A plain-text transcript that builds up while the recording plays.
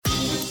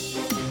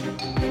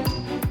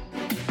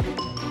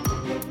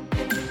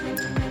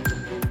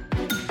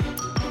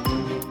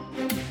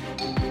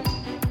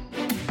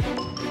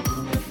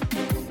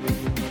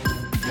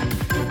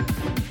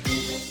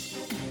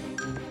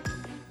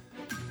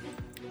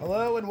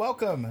Hello and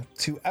welcome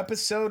to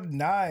episode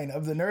 9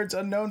 of the Nerds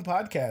Unknown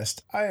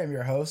podcast. I am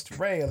your host,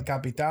 Ray El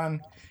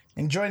Capitan,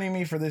 and joining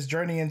me for this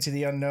journey into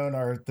the unknown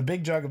are the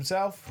Big Jug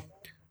himself.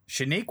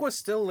 Shaniqua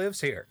still lives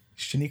here.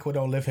 Shaniqua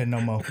don't live here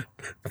no more.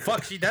 The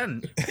fuck she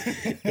doesn't.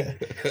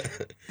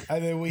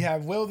 And then we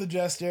have Will the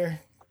Jester.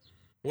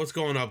 What's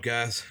going up,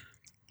 guys?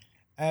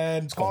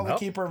 And Paul the up?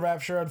 Keeper of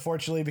Rapture,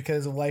 unfortunately,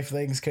 because of life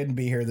things, couldn't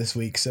be here this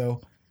week.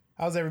 So,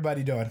 how's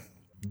everybody doing?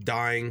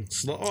 Dying.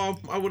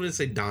 I wouldn't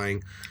say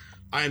dying.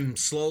 I'm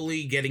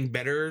slowly getting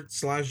better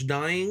 /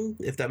 dying,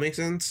 if that makes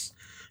sense.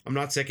 I'm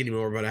not sick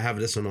anymore, but I have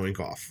this annoying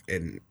cough,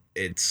 and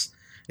it's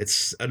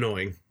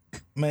annoying.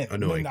 Man,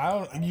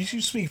 you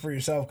should speak for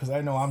yourself because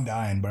I know I'm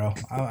dying, bro.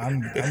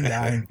 I'm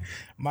dying.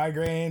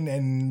 Migraine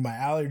and my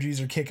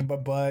allergies are kicking my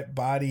butt.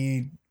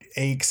 Body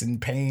aches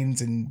and pains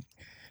and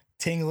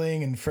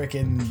tingling and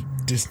freaking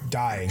just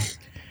dying.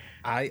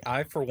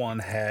 I for one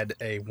had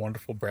a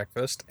wonderful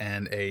breakfast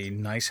and a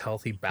nice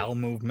healthy bowel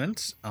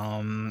movement.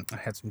 I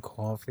had some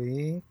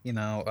coffee.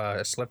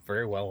 I slept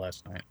very well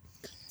last night.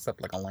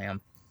 Slept like a lamb.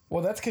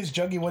 Well, that's because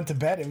Juggy went to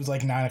bed. It was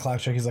like 9 o'clock.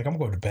 Juggy's like, I'm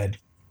going to bed.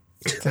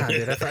 It's like,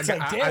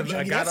 damn,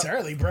 Juggy, that's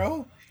early,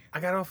 bro.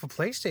 I got off a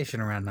PlayStation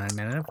around 9,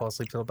 man. I didn't fall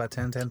asleep till about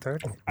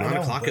 10:30. 9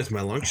 o'clock is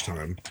my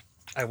lunchtime.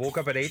 I woke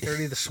up at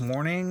 8:30 this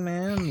morning,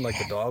 man. Like,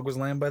 the dog was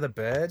laying by the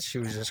bed. She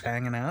was just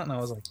hanging out, and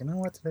I was like, you know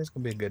what? Today's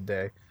going to be a good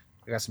day.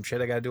 I got some shit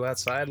I got to do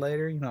outside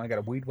later. I got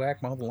to weed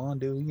whack, mow the lawn,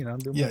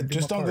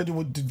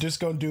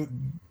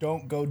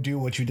 don't go do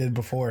what you did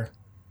before.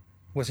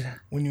 What's it?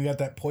 When you got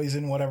that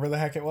poison, whatever the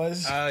heck it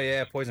was. Oh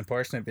yeah, poison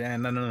parsnip. Yeah,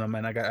 no,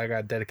 man. I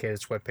got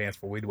dedicated sweatpants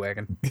for weed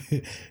whacking.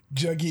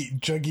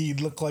 Juggy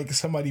looked like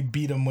somebody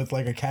beat him with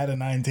like a cat of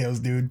nine tails,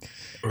 dude.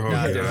 Oh,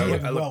 he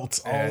had welts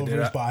all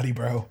over his body,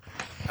 bro.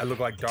 I look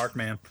like Dark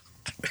Man.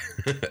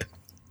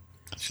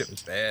 Shit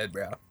was bad,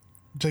 bro.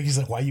 Juggy's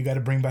like, why you got to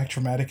bring back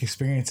traumatic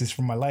experiences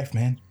from my life,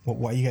 man?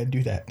 Why you got to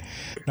do that?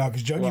 No,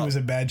 because Juggy was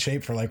in bad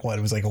shape for like, what?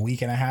 It was like a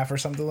week and a half or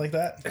something like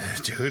that?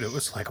 Dude, it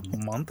was like a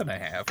month and a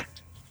half.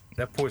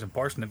 That poison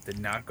parsnip did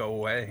not go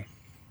away.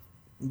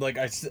 Like,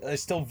 I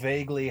still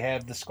vaguely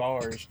have the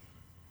scars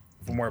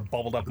from where it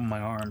bubbled up in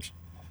my arms.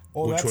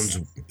 Well,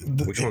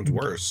 which one's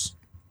worse?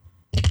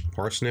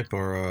 Parsnip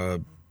or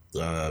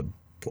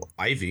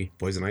ivy?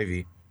 Poison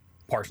ivy?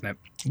 Parsnip.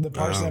 The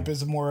parsnip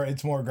is more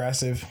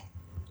aggressive.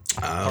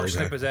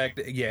 Parsnip is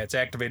it's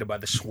activated by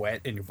the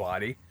sweat in your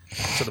body.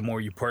 So the more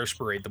you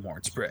perspirate, the more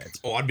it spreads.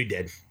 Oh, I'd be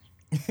dead.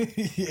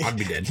 Yeah. I'd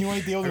be dead. You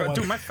ain't the only one.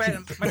 Dude, my fat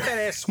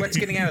ass sweat's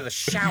getting out of the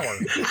shower.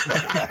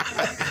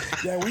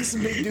 Yeah, we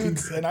some big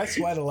dudes, and I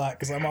sweat a lot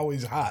because I'm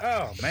always hot.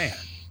 Oh, man.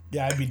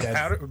 Yeah, I'd be dead.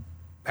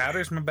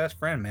 Powder's my best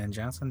friend, man.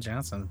 Johnson.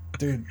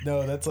 Dude,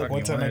 no, that's like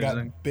one time I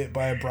got bit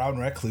by a brown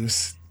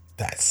recluse.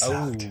 That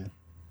sucked. Oh.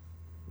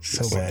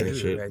 So bad.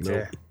 Shit.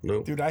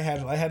 Nope. Dude, I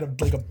had a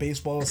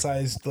baseball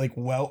sized like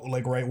welt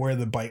like right where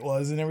the bite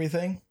was and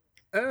everything.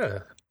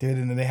 Dude,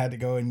 and then they had to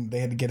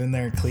get in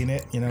there and clean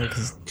it,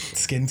 because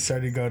skin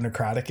started to go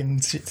necrotic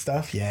and shit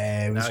stuff.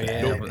 Yeah, it was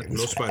bad.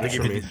 No spiders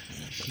for me.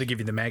 They give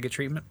you the maggot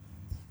treatment?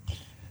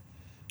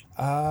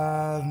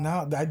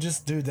 No, I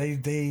just, dude,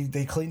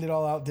 they cleaned it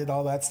all out, did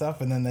all that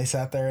stuff, and then they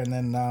sat there, and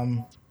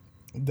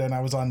then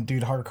I was on,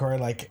 hardcore,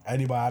 like,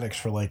 antibiotics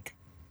for, like,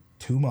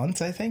 2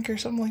 months, I think, or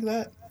something like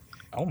that.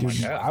 Oh, my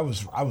God.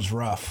 I was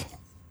rough.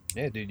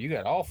 Yeah, dude, you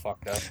got all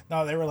fucked up.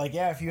 No, they were like,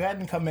 yeah, if you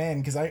hadn't come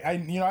in, because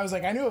I was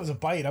like, I knew it was a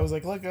bite. I was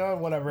like, look,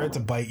 whatever, it's a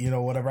bite,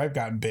 whatever. I've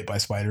gotten bit by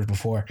spiders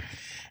before.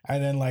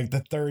 And then, like,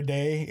 the third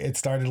day, it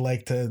started,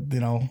 like, to,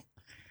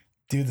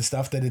 do the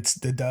stuff that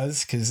it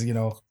does, because,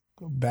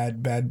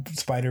 bad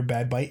spider,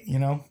 bad bite,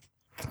 Yeah.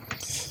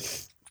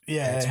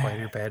 Bad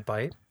spider, bad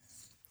bite?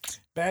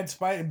 Bad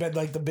spider, but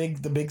like the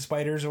big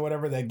spiders or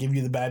whatever that give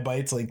you the bad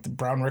bites, like the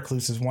brown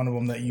recluse is one of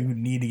them that you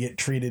need to get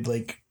treated,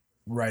 like,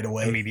 right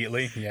away.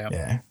 Immediately, yeah.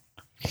 Yeah.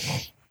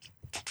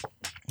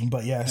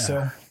 But yeah,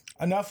 so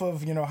enough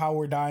of how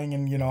we're dying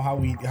and how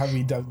we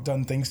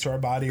done things to our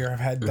body or have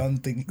had done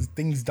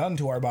things done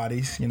to our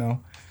bodies.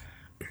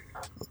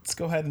 Let's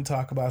go ahead and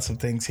talk about some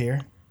things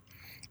here.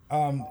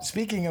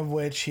 Speaking of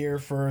which, here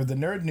for the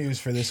nerd news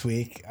for this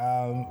week,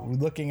 we're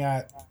looking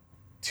at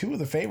two of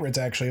the favorites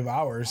actually of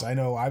ours. I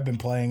know I've been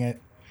playing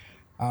it.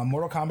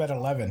 Mortal Kombat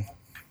 11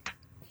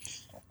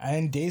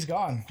 and Days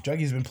Gone.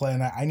 Juggy's been playing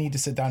that. I need to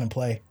sit down and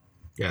play.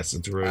 Yes,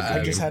 it's really good.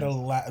 I just had a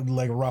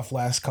rough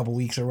last couple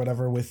weeks or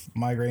whatever with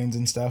migraines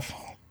and stuff.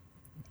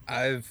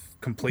 I've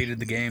completed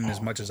the game as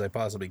much as I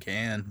possibly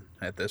can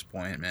at this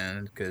point,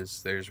 man,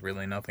 because there's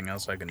really nothing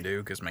else I can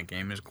do because my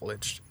game is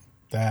glitched.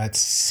 That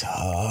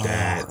sucks.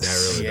 That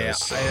really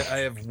does suck. I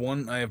have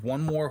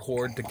one more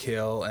horde to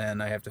kill,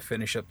 and I have to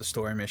finish up the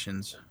story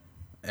missions,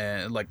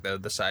 and like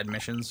the side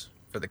missions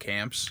for the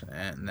camps,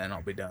 and then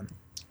I'll be done.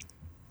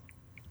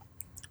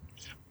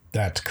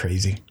 That's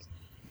crazy.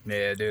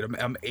 Yeah, dude,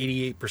 I'm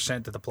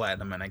 88% to the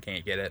platinum, and I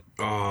can't get it.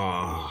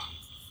 Oh,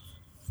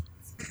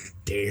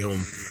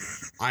 damn.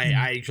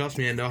 I trust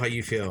me, I know how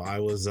you feel.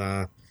 I was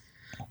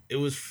it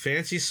was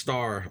Phantasy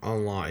Star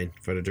Online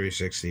for the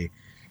 360,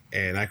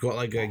 and I got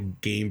like a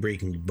game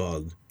breaking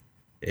bug,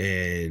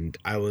 and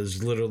I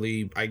was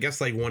literally, I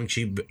guess, like one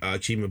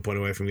achievement point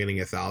away from getting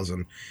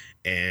 1,000,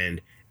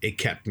 and it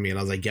kept me. And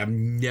I was like, yeah,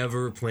 I'm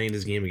never playing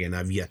this game again.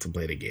 I've yet to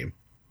play the game.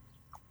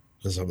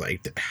 Because I'm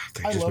like, that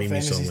I just love made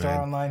me so Phantasy Star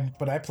mad. Online,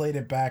 but I played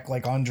it back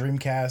like on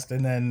Dreamcast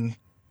and then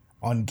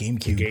on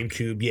GameCube.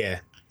 GameCube,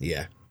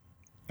 yeah.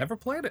 Never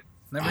played it.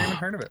 Never even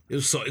heard of it.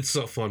 It's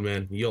so fun,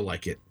 man. You'll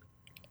like it.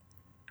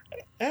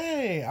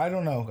 Hey, I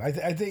don't know.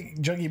 I think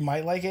Juggy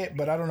might like it,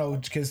 but I don't know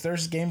because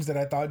there's games that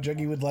I thought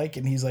Juggy would like,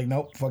 and he's like,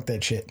 nope, fuck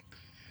that shit.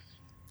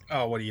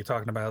 Oh, what are you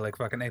talking about? Like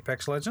fucking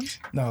Apex Legends?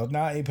 No,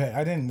 not Apex.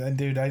 I didn't,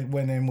 dude. I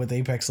went in with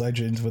Apex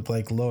Legends with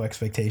like low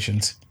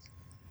expectations.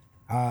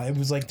 It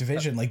was like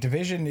Division. Like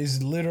Division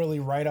is literally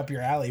right up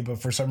your alley,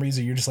 but for some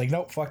reason you're just like,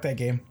 nope, fuck that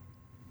game.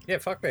 Yeah,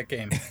 fuck that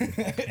game.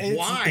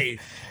 Why?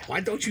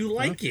 Why don't you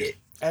like it?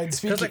 And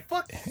Because like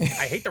fuck,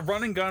 I hate the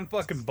run and gun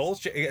fucking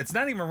bullshit. It's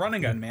not even run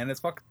and gun, man.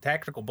 It's fucking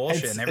tactical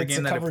bullshit. And every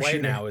game that I play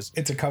now is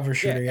it's a cover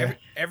shooter. Yeah,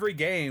 every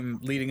game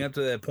leading up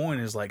to that point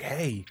is like,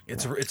 hey,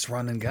 it's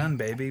run and gun,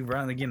 baby.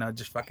 Run,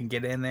 just fucking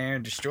get in there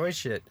and destroy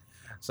shit.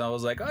 So I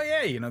was like, oh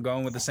yeah,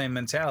 going with the same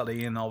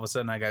mentality, and all of a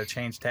sudden I got to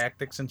change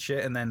tactics and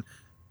shit, and then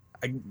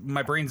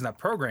my brain's not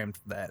programmed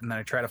for that, and then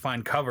I try to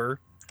find cover.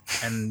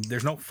 And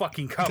there's no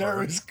fucking cover.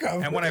 There is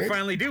cover. And when I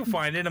finally do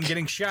find it, I'm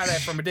getting shot at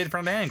from a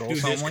different angle. Dude,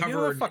 so I'm there's like,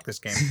 cover. fuck this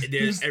game.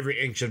 There's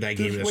every inch of that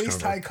game. There's There's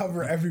waist cover. high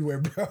cover everywhere,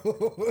 bro.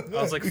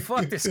 I was like,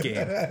 fuck this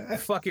game.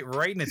 Fuck it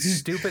right in its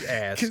stupid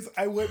ass. Because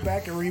I went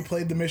back and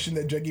replayed the mission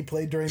that Juggy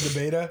played during the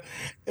beta,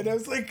 and I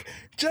was like,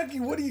 Juggy,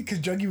 what are you? Because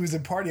Juggy was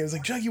in party. I was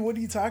like, Juggy, what are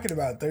you talking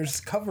about?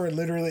 There's cover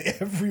literally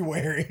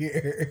everywhere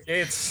here.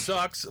 It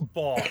sucks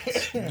balls.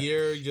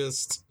 You're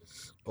just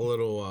a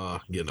little,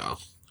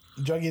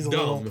 Juggy's a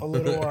Dumb.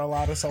 little or a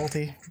lot of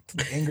salty.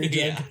 Angry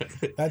Jug.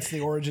 Yeah. That's the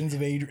origins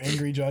of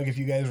Angry Jug, if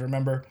you guys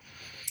remember.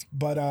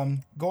 But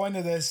going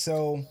to this,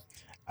 so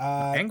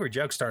Angry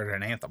Jug started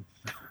an anthem.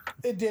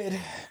 it did,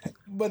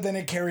 but then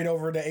it carried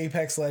over to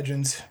Apex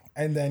Legends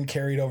and then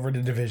carried over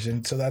to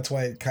Division. So that's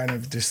why it kind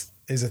of just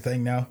is a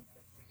thing now.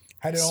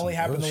 Had it only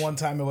happened the one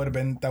time, that would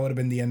have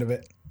been the end of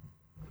it.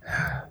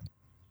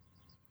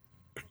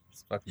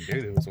 It's fucking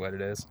doo-doo is what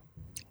it is.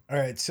 All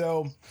right,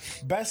 so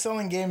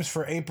best-selling games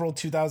for April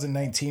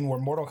 2019 were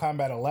Mortal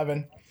Kombat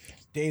 11,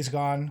 Days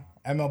Gone,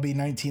 MLB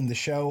 19 The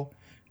Show,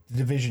 The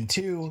Division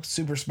 2,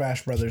 Super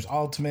Smash Bros.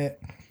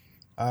 Ultimate,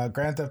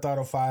 Grand Theft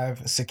Auto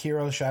 5,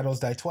 Sekiro Shadows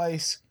Die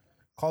Twice,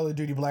 Call of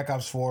Duty Black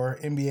Ops 4,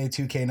 NBA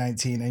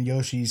 2K19, and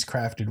Yoshi's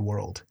Crafted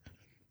World.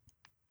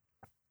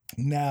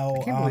 Now,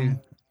 I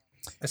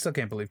still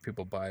can't believe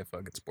people buy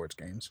fucking sports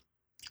games.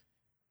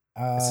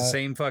 It's the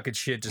same fucking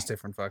shit, just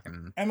different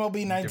fucking.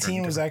 MLB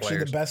 19 was actually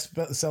the best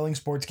selling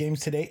sports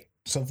games to date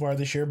so far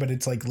this year, but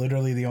it's like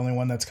literally the only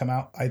one that's come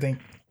out, I think,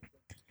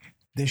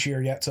 this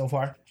year yet so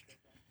far.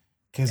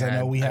 Because I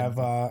know we have,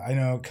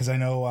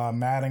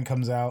 Madden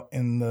comes out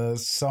in the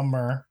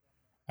summer,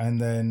 and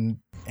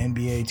then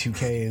NBA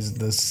 2K is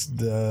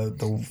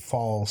the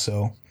fall.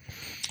 So,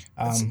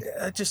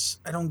 I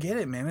don't get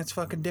it, man. It's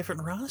fucking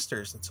different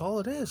rosters. That's all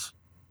it is.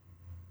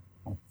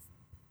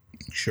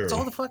 Sure. That's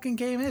all the fucking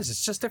game is.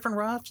 It's just different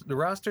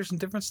rosters and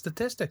different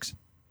statistics.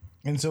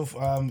 And so,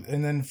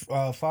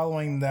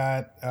 following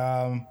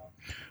that,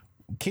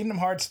 Kingdom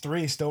Hearts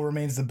 3 still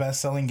remains the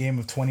best-selling game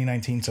of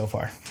 2019 so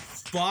far.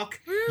 Fuck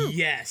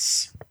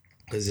yes,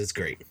 because it's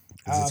great.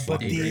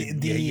 But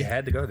you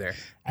had to go there.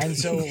 And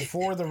so,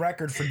 for the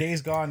record, for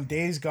Days Gone,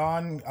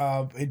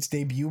 its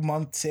debut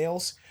month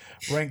sales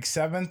ranked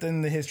 7th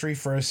in the history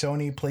for a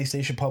Sony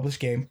PlayStation published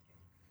game.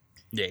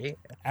 Yeah.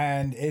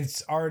 And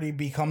it's already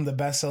become the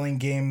best-selling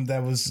game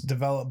that was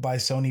developed by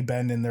Sony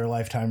Bend in their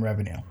lifetime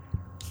revenue.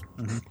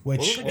 Mm-hmm.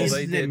 Which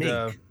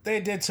they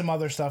did some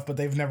other stuff, but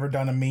they've never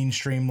done a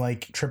mainstream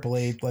like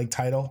AAA like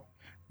title.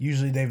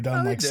 Usually they've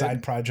done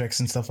side projects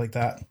and stuff like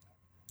that.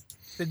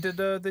 They did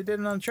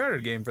an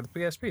Uncharted game for the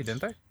PSP, didn't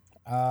they?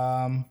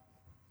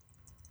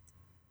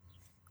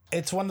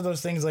 It's one of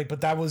those things like,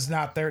 but that's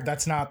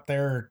not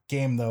their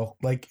game though.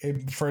 Like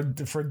for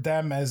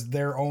them as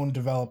their own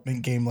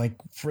development game, like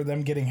for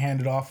them getting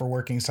handed off for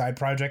working side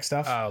project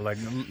stuff. Oh, like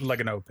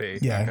an OP.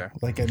 Yeah, okay.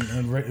 like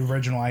an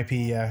original IP.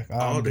 Yeah.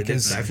 They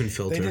did Siphon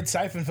Filter. They did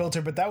Siphon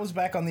Filter, but that was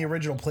back on the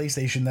original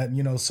PlayStation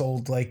that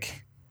sold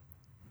like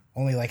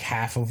only like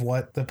half of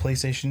what the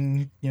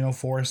PlayStation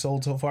 4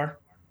 sold so far.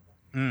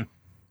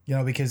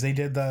 Because they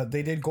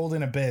did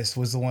Golden Abyss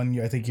was the one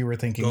I think you were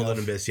thinking of.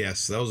 Golden Abyss,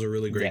 yes. That was a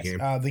really great game.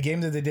 The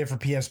game that they did for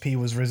PSP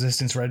was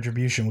Resistance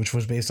Retribution, which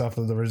was based off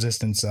of the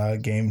Resistance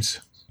games.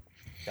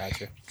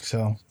 Gotcha.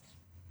 So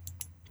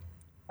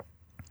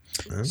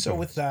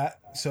with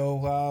that,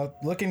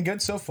 looking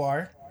good so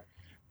far.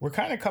 We're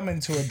kind of coming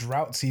to a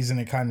drought season,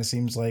 it kind of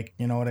seems like.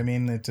 You know what I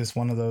mean? It's just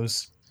one of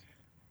those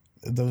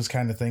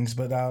kind of things.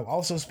 But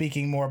also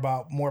speaking more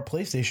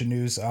PlayStation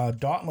news,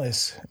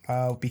 Dauntless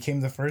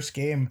became the first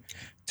game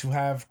to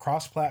have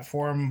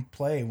cross-platform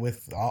play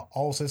with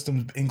all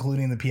systems,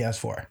 including the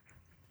PS4.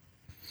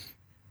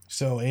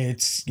 So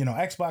it's,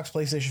 Xbox,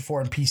 PlayStation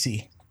 4, and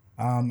PC.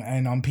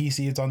 And on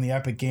PC, it's on the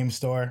Epic Game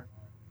Store.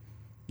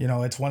 You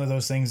know, it's one of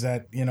those things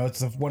that, you know,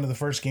 it's one of the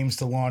first games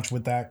to launch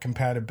with that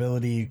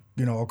compatibility,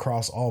 you know,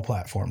 across all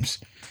platforms.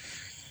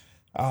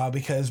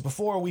 Because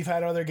before we've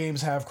had other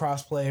games have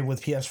crossplay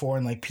with PS4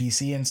 and like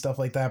PC and stuff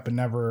like that, but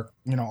never,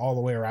 you know, all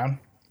the way around.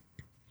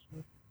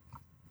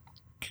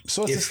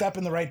 So it's a step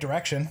in the right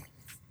direction.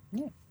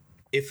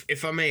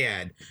 If I may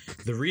add,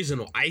 the reason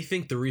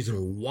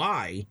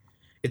why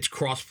it's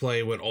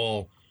crossplay with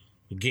all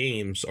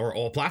games or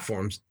all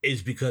platforms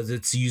is because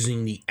it's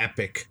using the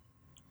Epic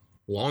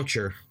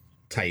launcher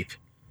type.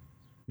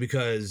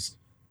 Because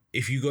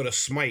if you go to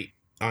Smite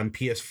on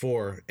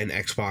PS4 and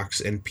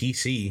Xbox and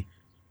PC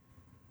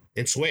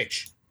and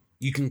Switch,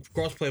 you can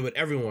crossplay with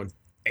everyone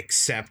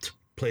except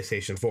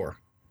PlayStation 4.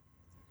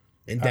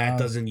 And that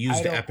doesn't use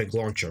the Epic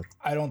launcher.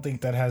 I don't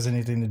think that has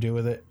anything to do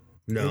with it.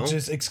 No? It's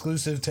just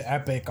exclusive to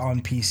Epic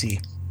on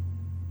PC.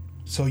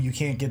 So you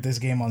can't get this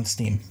game on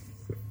Steam.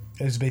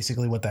 Is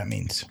basically what that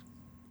means.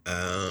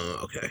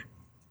 Okay.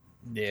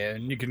 Yeah,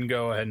 and you can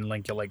go ahead and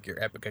link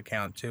your Epic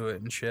account to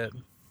it and shit.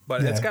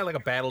 But it's got like a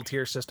battle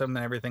tier system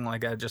and everything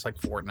like that, just like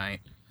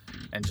Fortnite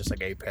and just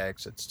like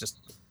Apex. It's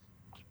just,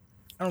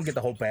 I don't get the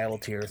whole battle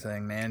tier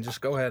thing, man.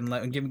 Just go ahead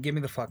and give me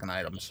the fucking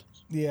items.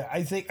 Yeah,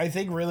 I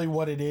think really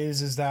what it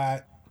is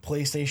that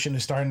PlayStation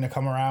is starting to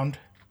come around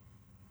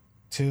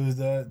to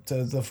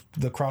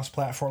the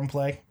cross-platform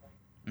play.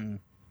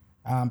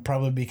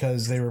 Probably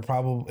because it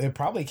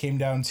probably came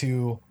down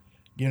to,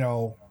 you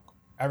know,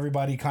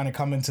 everybody kind of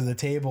coming to the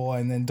table,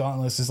 and then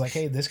Dauntless is like,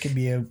 hey, this could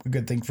be a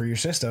good thing for your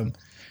system.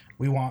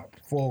 We want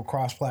full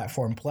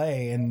cross-platform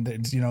play,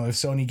 and, you know, if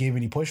Sony gave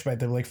any pushback,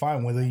 they're like,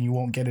 fine, whether you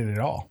won't get it at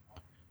all.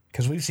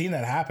 Because we've seen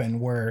that happen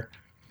where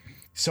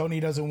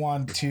Sony doesn't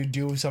want to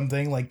do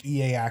something like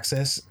EA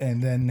Access,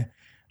 and then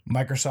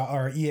Microsoft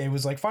or EA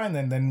was like, fine,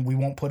 then we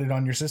won't put it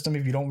on your system.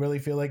 If you don't really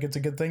feel like it's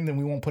a good thing, then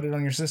we won't put it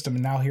on your system.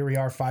 And now here we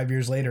are 5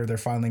 years later, they're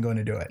finally going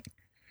to do it.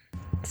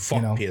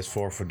 Fuck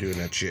PS4 for doing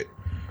that shit.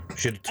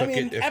 Should have took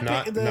it. If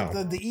Epic, not,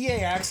 no. The EA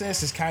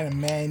Access is kind of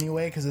meh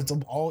anyway, because it's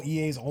all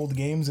EA's old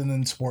games and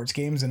then sports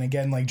games. And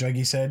again, like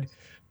Juggy said,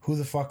 who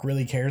the fuck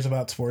really cares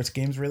about sports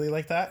games really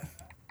like that?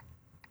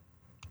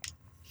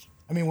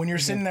 I mean, when you're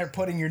sitting there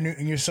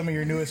putting some of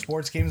your newest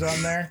sports games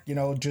on there, you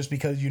know, just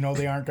because you know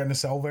they aren't going to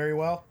sell very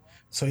well,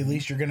 so at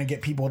least you're going to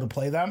get people to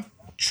play them.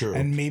 True.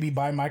 And maybe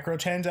buy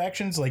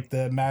microtransactions like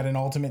the Madden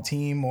Ultimate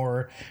Team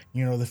or,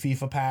 you know, the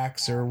FIFA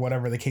packs or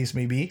whatever the case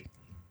may be.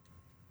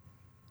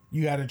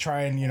 You got to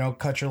try and, you know,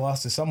 cut your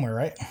losses somewhere,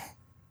 right?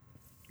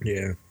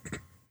 Yeah.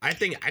 I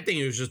think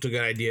it was just a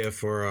good idea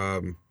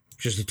for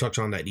just to touch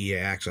on that EA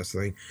Access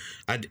thing.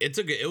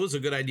 It was a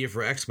good idea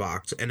for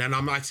Xbox, and then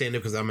I'm not saying it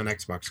because I'm an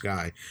Xbox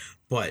guy,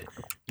 but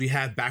we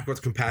have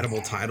backwards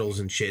compatible titles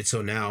and shit.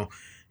 So now,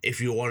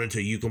 if you wanted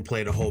to, you can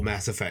play the whole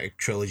Mass Effect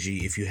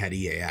trilogy if you had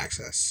EA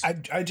Access.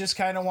 I just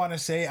kind of want to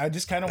say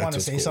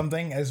say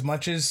something. As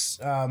much as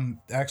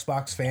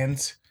Xbox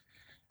fans,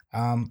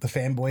 the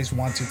fanboys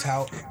want to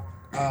tout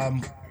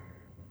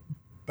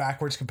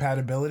backwards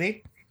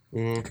compatibility.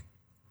 Mm-hmm.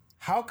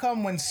 How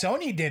come when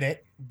Sony did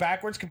it,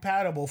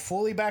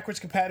 fully backwards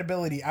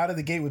compatibility out of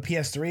the gate with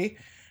PS3,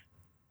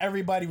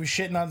 everybody was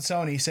shitting on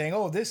Sony, saying,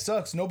 oh, this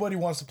sucks. Nobody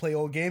wants to play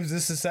old games.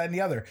 This, that, and the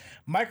other.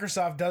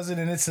 Microsoft does it,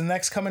 and it's the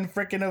next coming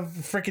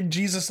frickin'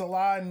 Jesus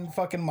Allah and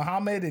fucking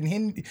Muhammad and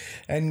Hind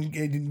and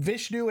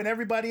Vishnu and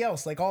everybody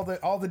else. Like all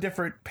the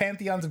different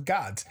pantheons of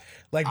gods.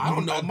 Like I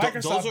don't know.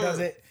 Microsoft does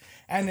it,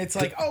 and it's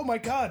like, oh my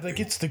God, like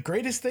it's the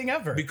greatest thing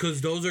ever.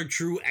 Because those are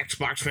true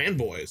Xbox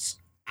fanboys.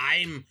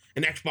 I'm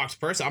an Xbox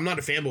person. I'm not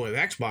a fanboy of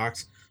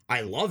Xbox.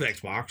 I love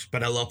Xbox,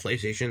 but I love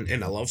PlayStation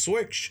and I love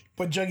Switch.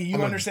 But Juggy,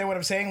 you understand what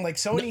I'm saying? Like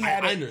Sony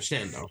had I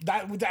understand though.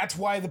 That's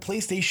why the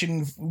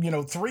PlayStation,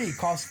 3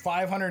 cost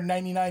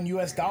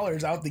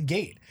 $599 out the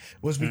gate,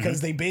 was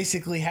because they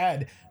basically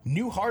had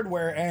new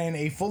hardware and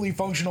a fully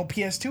functional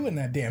PS2 in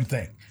that damn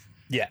thing.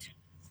 Yeah.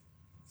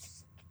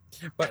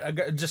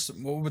 But just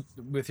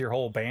with your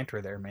whole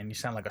banter there, man, you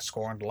sound like a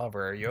scorned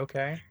lover. Are you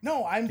okay?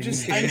 No, I'm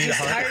just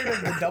tired of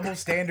the double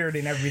standard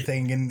and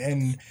everything,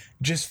 and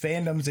just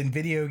fandoms and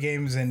video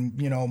games and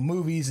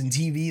movies and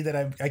TV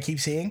that I keep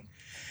seeing.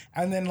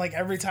 And then like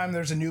every time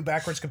there's a new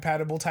backwards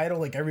compatible title,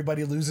 like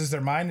everybody loses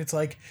their mind. It's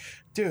like,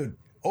 dude,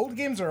 old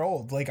games are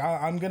old. Like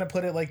I'm gonna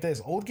put it like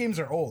this: old games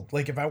are old.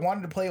 Like if I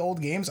wanted to play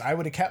old games, I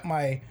would have kept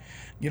my,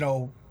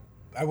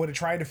 I would have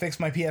tried to fix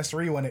my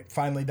PS3 when it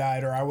finally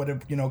died, or I would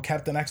have,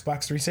 kept an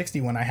Xbox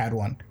 360 when I had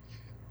one.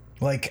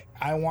 Like,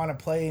 I want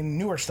to play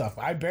newer stuff.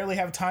 I barely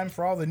have time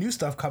for all the new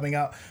stuff coming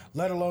out,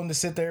 let alone to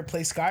sit there and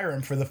play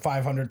Skyrim for the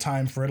 500th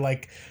time for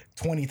like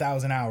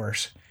 20,000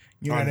 hours.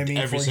 You know what I mean?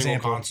 Every single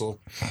console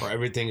or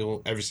every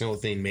single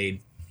thing made.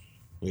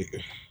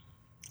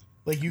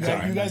 Like, you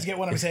guys get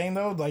what I'm saying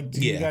though? Like, do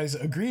you guys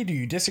agree? Do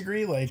you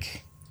disagree?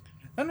 Like,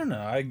 no.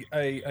 I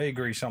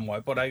agree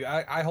somewhat, but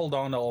I hold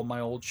on to all my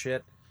old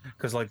shit.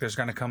 Because, like, there's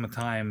going to come a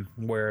time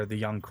where the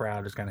young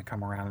crowd is going to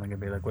come around and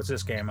be like, what's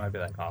this game? And I'd be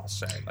like, oh,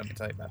 say, let me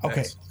tell you about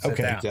this.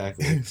 Okay.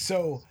 Exactly.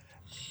 So,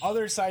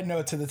 other side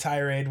note to the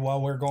tirade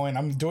while we're going,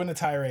 I'm doing a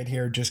tirade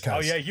here just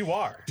because. Oh yeah, you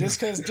are. Just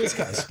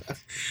because.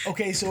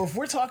 Okay, so if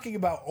we're talking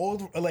about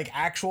old, like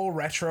actual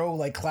retro,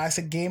 like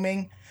classic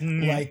gaming,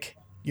 like,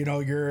 you know,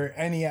 your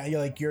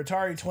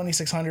Atari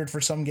 2600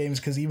 for some games,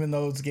 because even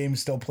those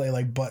games still play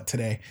like butt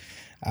today.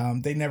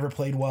 They never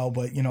played well,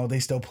 but, you know, they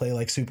still play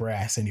like super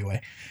ass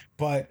anyway.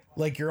 But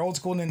like your old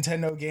school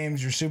Nintendo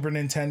games, your Super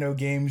Nintendo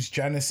games,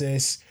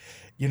 Genesis,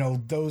 you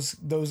know, those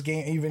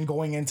games, even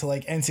going into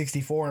like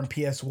N64 and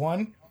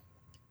PS1,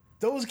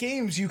 those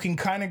games you can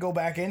kind of go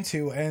back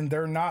into, and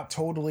they're not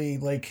totally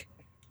like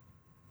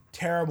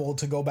terrible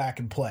to go back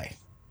and play.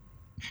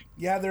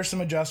 Yeah, there's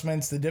some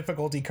adjustments. The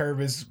difficulty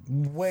curve is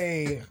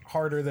way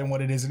harder than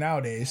what it is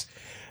nowadays.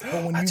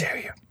 But when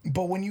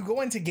But when you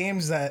go into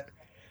games that,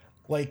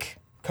 like,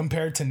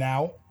 compared to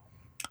now,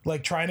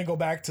 like trying to go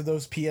back to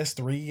those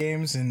PS3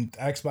 games and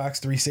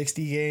Xbox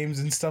 360 games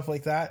and stuff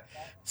like that,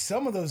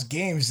 some of those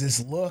games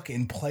just look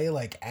and play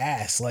like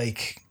ass.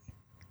 Like,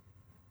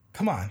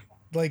 come on.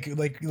 Like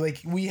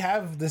we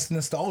have this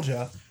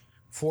nostalgia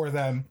for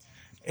them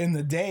in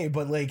the day,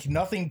 but like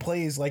nothing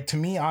plays, like, to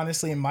me,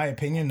 honestly, in my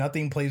opinion,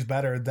 nothing plays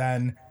better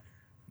than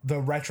the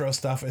retro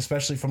stuff,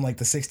 especially from like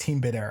the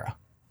 16-bit era.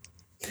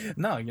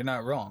 No, you're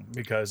not wrong,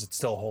 because it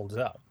still holds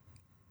up.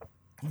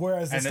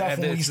 Whereas the stuff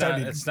when we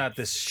started, it's not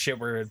this shit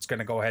where it's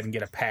gonna go ahead and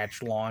get a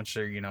patch launch,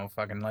 or, you know,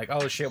 fucking like,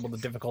 oh shit, well the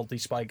difficulty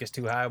spike is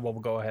too high, well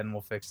we'll go ahead and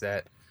we'll fix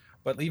that.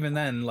 But even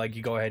then, like,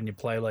 you go ahead and you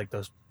play like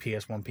those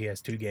PS1,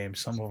 PS2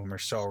 games, some of them are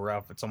so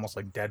rough, it's almost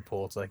like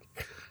Deadpool. It's like,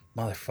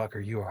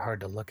 motherfucker, you are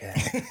hard to look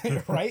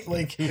at. right?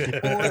 Like,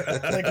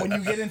 or like when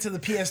you get into the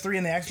PS3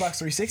 and the Xbox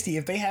 360,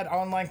 if they had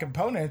online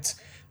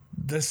components,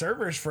 the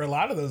servers for a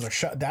lot of those are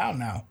shut down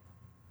now.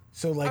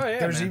 So like,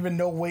 there's even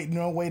no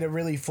way to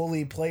really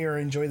fully play or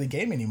enjoy the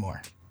game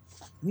anymore.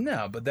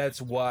 No, but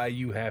that's why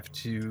you have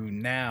to,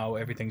 now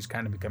everything's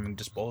kind of becoming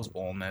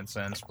disposable in that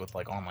sense with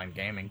like online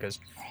gaming, because,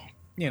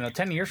 you know,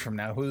 10 years from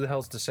now, who the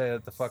hell's to say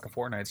that the fucking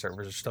Fortnite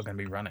servers are still going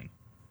to be running?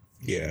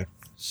 Yeah.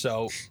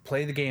 So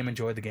play the game,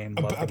 enjoy the game,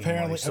 love the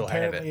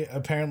game.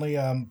 Apparently,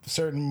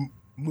 certain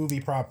movie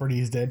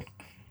properties did,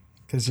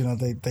 because, you know,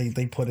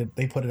 they put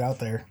it out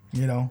there,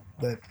 you know,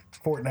 that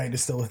Fortnite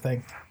is still a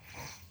thing.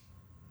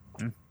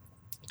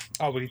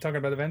 Oh, were you talking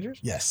about Avengers?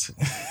 Yes.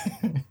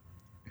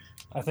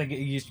 I think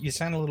you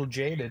sound a little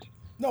jaded.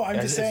 No,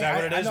 I'm just saying. Is that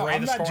what it is?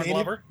 I'm not jaded.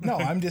 Lover? No,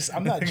 I'm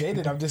not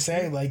jaded. I'm just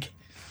saying, like,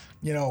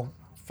 you know,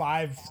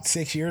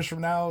 5-6 years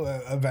from now,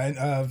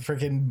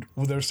 freaking,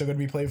 they're still going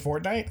to be playing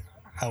Fortnite?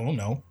 I don't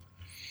know.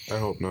 I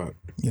hope not.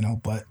 You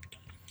know, but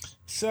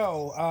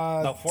so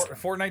no,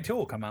 Fortnite 2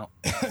 will come out.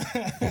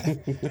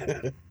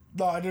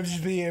 No, it'll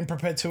just be in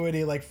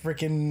perpetuity, like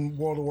freaking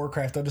World of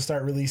Warcraft. They'll just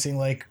start releasing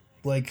like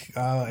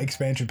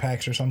expansion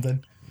packs or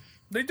something.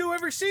 They do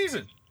every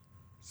season.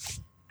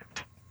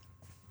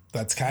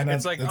 That's kind of,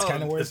 it's like, that's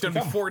kind of where it's going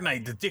to be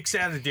Fortnite, the Dicks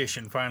Out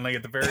edition, finally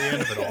at the very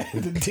end of it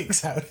all. The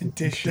Dicks Out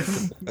edition.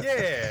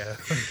 Yeah.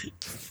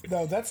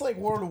 No, that's like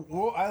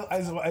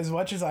as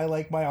much as I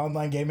like my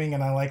online gaming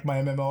and I like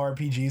my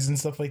MMORPGs and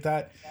stuff like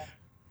that,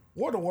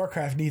 World of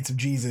Warcraft needs some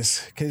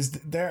Jesus, because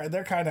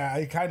they're kind of,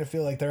 I kind of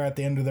feel like they're at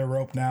the end of their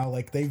rope now.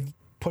 Like, they've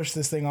pushed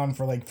this thing on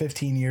for like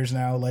 15 years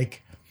now.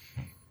 Like,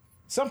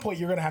 some point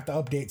you're gonna have to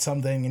update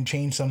something and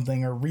change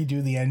something or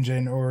redo the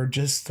engine, or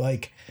just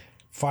like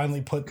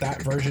finally put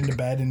that version to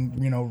bed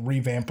and, you know,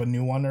 revamp a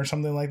new one or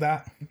something like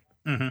that.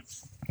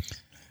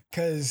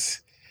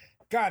 Because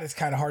God, it's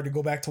kind of hard to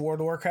go back to World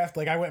of Warcraft.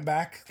 Like, I went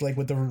back like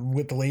with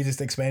the latest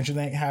expansion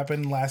that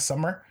happened last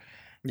summer.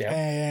 Yeah.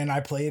 And I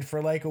played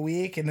for like a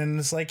week, and then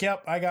it's like,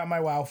 yep, I got my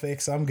WoW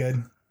fix, I'm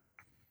good.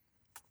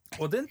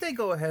 Well, didn't they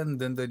go ahead and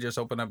then they just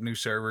open up new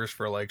servers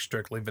for like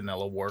strictly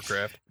vanilla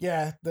Warcraft?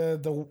 Yeah, the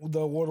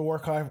World of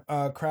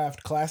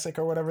Warcraft Classic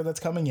or whatever that's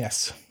coming,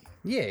 yes.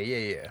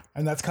 Yeah.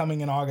 And that's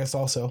coming in August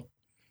also.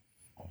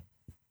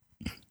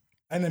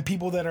 And then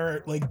people that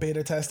are like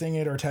beta testing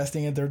it or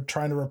testing it, they're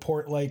trying to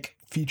report like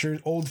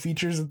old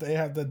features that they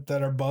have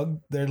that are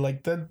bugged. They're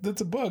like,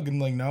 that's a bug.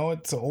 And like, no,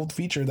 it's an old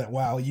feature that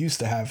WoW used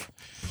to have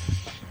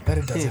that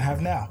it doesn't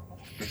have now.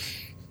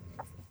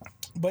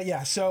 But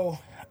yeah, so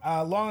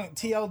long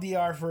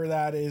TLDR for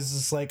that is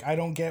just like, I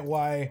don't get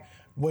why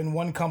when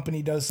one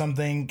company does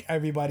something,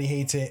 everybody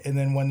hates it. And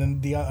then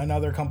when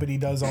another company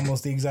does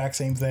almost the exact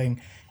same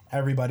thing,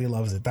 everybody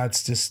loves it.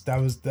 That's just, that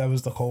was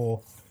the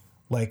whole,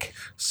 like.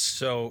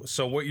 So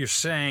what you're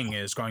saying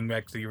is, going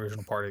back to the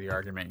original part of the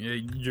argument,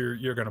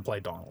 you're going to play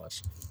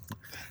Dauntless.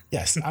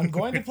 Yes, I'm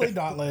going to play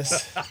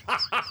Dauntless.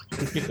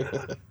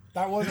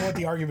 That wasn't what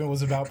the argument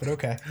was about, but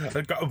okay.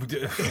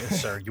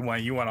 Sir, you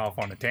went off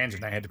on a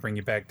tangent. I had to bring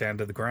you back down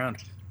to the ground.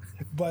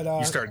 But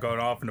you started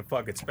going off into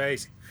fucking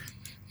space.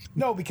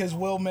 No, because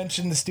Will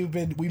mentioned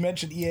we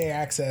mentioned EA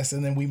Access,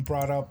 and then we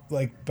brought up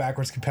like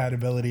backwards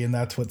compatibility, and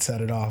that's what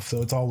set it off.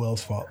 So it's all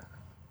Will's fault.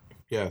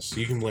 Yes,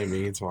 you can blame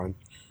me. It's fine.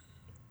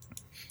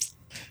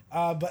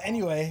 But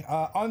anyway,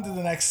 on to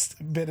the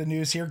next bit of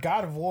news here.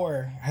 God of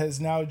War has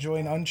now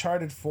joined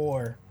Uncharted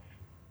 4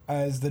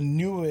 as the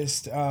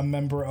newest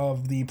member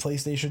of the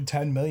PlayStation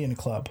 10 Million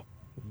Club.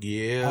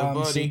 Yeah,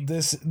 buddy.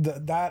 So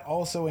that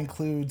also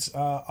includes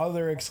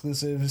other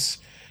exclusives: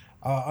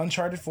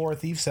 Uncharted 4,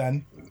 Thief's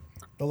End,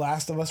 The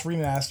Last of Us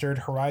Remastered,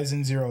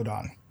 Horizon Zero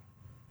Dawn.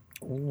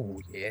 Oh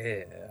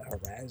yeah,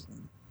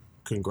 Horizon.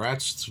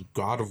 Congrats to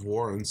God of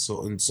War and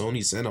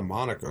Sony Santa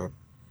Monica.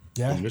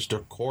 Yeah, And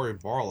Mr. Corey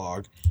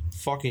Barlog.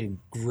 Fucking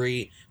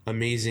great,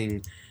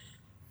 amazing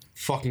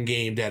fucking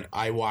game that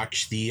I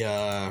watched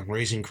the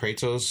Raising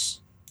Kratos,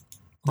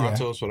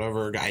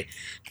 whatever guy.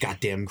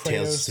 Goddamn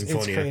Tales of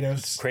Symphonia.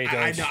 It's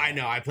Kratos. I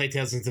know. I play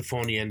Tales of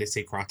Symphonia and they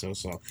say Kratos,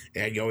 so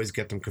yeah, you always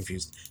get them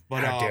confused.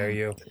 But How dare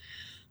you?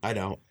 I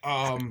know.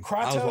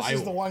 Kratos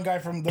is the one guy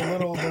from the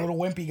little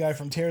wimpy guy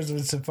from Tears of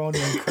the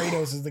Symphonia, and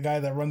Kratos is the guy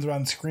that runs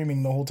around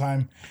screaming the whole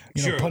time,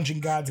 Sure. punching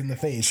gods in the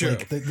face. Sure.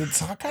 Like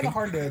it's kind of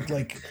hard to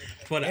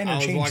But I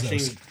was interchange watching.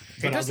 those. He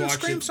But I was doesn't watching.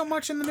 scream so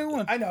much in the new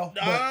one. I know,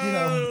 but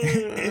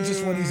it's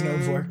just what he's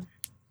known for.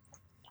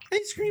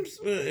 He screams.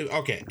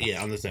 Okay, yeah,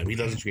 I understand. He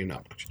doesn't scream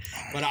that much.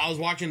 But I was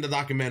watching the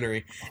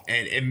documentary,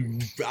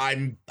 and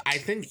I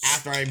think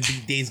after I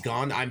beat Days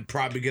Gone, I'm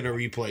probably gonna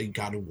replay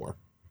God of War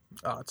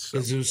Oh, it's so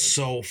because it was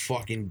so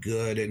fucking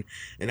good,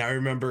 and I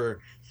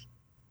remember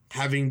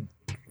having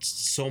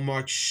so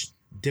much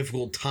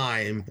difficult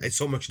time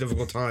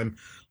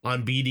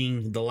on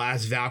beating the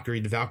last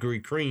Valkyrie, the Valkyrie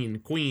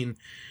Queen.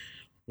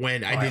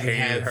 When I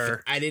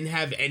didn't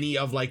have any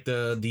of like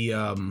the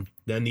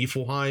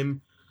Niflheim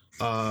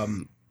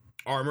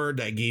armor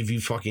that gave you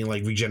fucking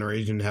like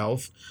regeneration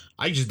health.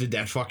 I just did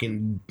that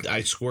fucking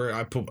I squared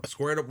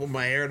up with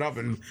my hair up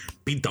and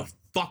beat the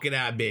fucking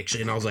out bitch,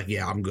 and I was like,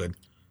 yeah, I'm good.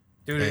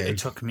 Dude, it And-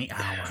 took me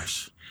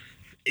hours.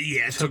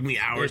 Yeah, it took me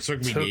hours.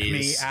 It took me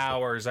days.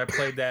 hours. I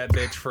played that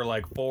bitch for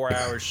like 4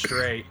 hours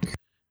straight.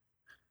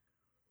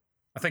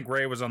 I think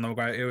Ray was on the.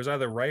 It was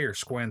either Ray or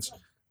Squints.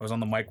 Was on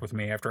the mic with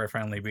me after I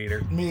finally beat her.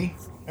 Me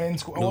and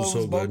so it was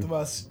both good. of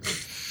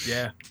us.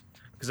 Yeah,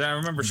 because I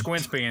remember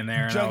Squints being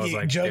there, and I was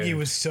like, Juggy dude.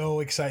 was so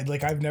excited.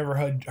 Like I've never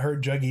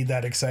heard Juggy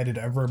that excited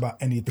ever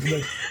about anything.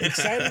 Like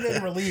excited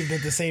and relieved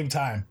at the same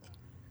time.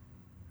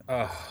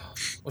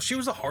 Well, she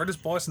was the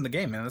hardest boss in the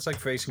game, man. That's like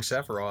facing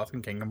Sephiroth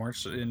in Kingdom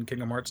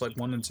Hearts like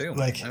 1 and 2.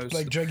 Like That was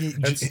Juggy.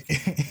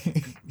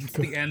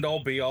 the end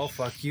all be all.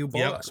 Fuck you,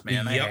 boss,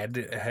 man.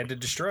 Yep. I had to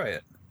destroy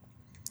it.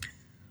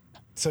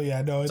 So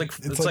yeah, no,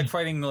 It's like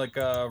fighting like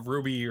a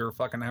Ruby or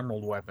fucking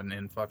Emerald weapon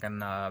in fucking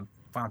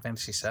Final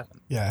Fantasy VII.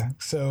 yeah.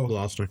 So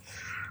Lost me.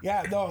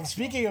 yeah, no.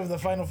 Speaking of the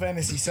Final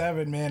Fantasy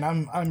VII, man,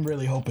 I'm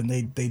really hoping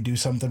they do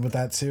something with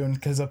that soon,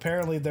 because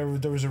apparently there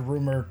was a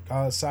rumor.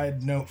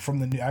 Side note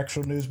from the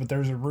actual news, but there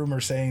was a rumor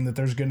saying that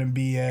there's going to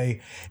be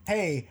a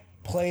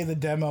play the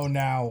demo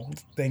now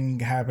thing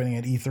happening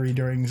at E3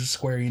 during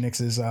Square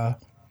Enix's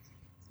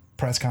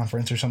press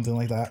conference or something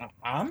like that.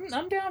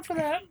 I'm down for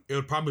that. It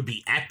would probably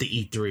be at the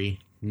E3,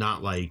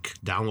 not like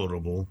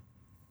downloadable.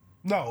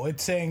 No,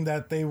 it's saying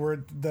that the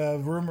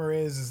rumor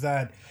is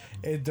that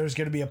there's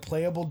going to be a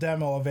playable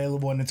demo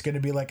available, and it's going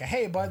to be like,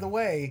 hey, by the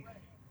way,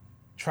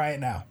 try it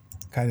now,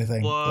 kind of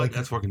thing. What? Like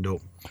That's fucking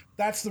dope.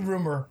 that's the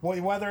rumor.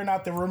 Whether or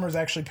not the rumors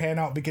actually pan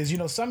out, because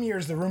some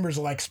years the rumors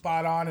are like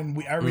spot on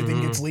and everything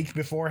gets leaked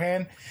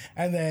beforehand,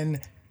 and then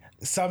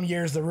some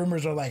years the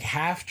rumors are like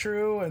half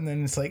true, and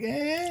then it's like,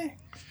 eh.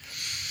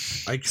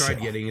 I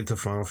tried getting into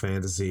Final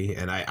Fantasy,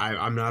 and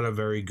I'm not a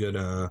very good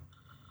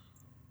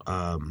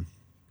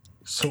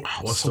So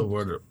what's the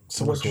word?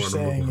 So what's what the you're word I'm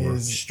saying looking for?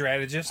 is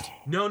Strategist.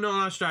 No,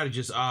 not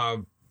strategist.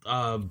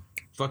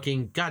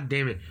 Fucking god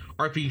damn it,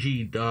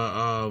 RPG.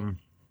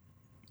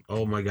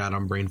 Oh my god,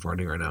 I'm brain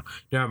farting right now.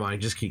 Never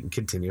mind, just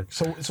continue.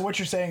 so what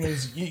you're saying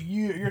is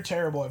you're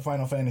terrible at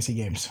Final Fantasy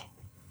games.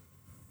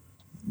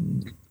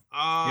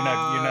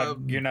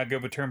 You're not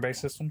good with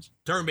turn-based systems.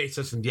 Turn-based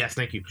system. Yes,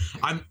 thank you.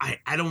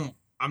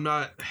 I'm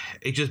not.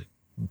 It just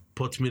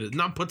puts me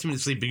to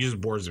sleep. It just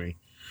bores me.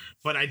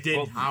 But I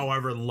did,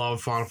 however,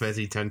 love Final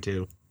Fantasy X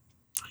too.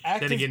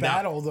 Active again,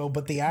 battle though,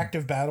 but the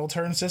active battle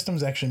turn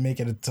systems actually make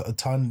it a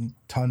ton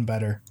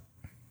better.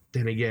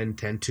 Then again,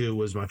 10-2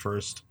 was my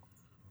first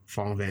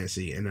Final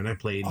Fantasy, and then I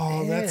played.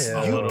 Oh, that's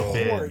Yeah. you A little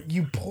poor, bit.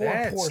 you poor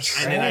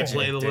That's And then I soul.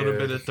 played a little Dude.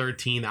 bit of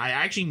 13. I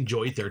actually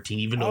enjoyed 13,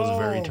 even though it was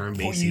very Oh,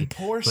 turn-based. you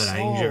poor But I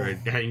soul.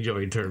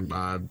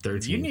 enjoyed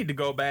 13. You need to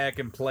go back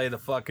and play the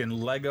fucking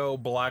Lego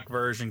block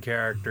version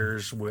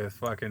characters with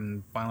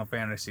fucking Final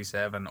Fantasy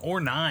 7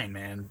 or 9,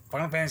 man.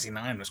 Final Fantasy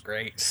 9 was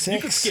great. You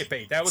could 6 skip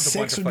 8. That was a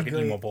bunch 6 of would be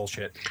fucking emo great.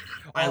 bullshit.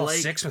 I Oh, like-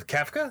 6 with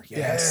Kefka?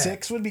 Yeah,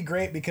 6 would be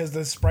great because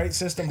the sprite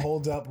system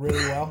holds up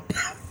really well.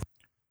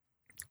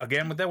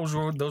 Again, with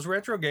those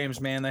retro games,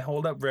 man, they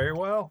hold up very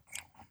well.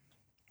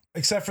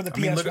 Except for the I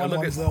mean, PS1 look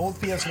ones, at- the old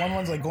PS1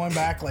 ones, like going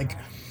back, like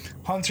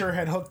Hunter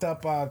had hooked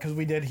up because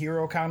we did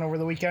Hero Con over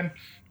the weekend.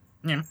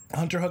 Yeah.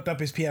 Hunter hooked up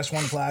his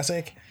PS1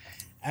 Classic,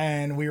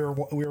 and he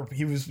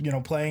was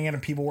playing it,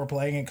 and people were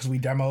playing it because we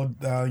demoed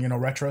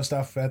retro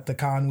stuff at the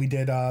con. We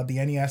did the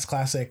NES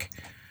Classic,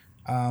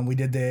 we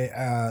did the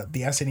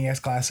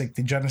SNES Classic,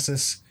 the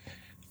Genesis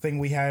thing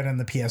we had, and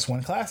the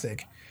PS1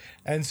 Classic,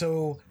 and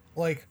so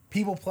like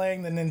people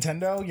playing the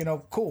Nintendo, you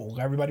know, cool.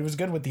 Everybody was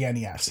good with the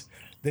NES.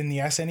 Then the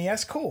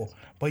SNES, cool.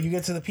 But you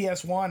get to the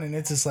PS1 and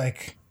it's just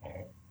like,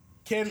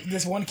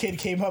 this one kid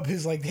came up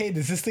who's like, hey,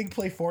 does this thing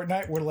play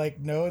Fortnite? We're like,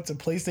 no, it's a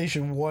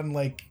PlayStation 1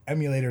 like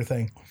emulator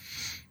thing.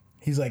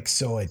 He's like,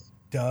 so it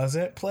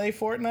doesn't play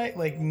Fortnite?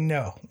 Like,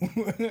 no.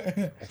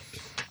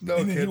 No,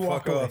 And then kid, he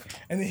walked fuck away. off.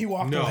 And then he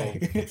walked No, away.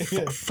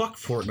 fuck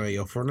Fortnite,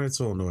 yo. Fortnite's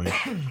so annoying.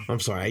 I'm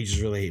sorry, I just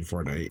really hate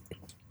Fortnite.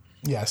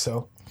 Yeah,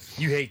 so.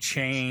 You hate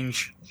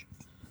change.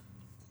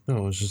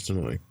 No, it's just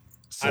annoying.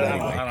 So I don't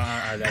anyway.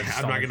 know.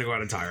 I'm not gonna go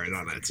on a tirade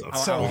on that. So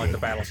I don't like the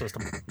battle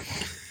system.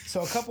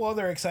 So a couple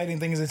other exciting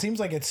things. It seems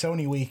like it's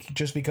Sony week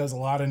just because a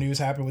lot of news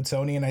happened with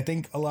Sony, and I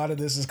think a lot of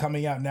this is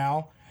coming out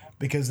now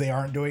because they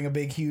aren't doing a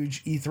big,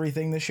 huge E3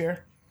 thing this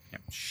year. Yeah,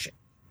 shit.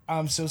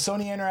 So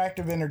Sony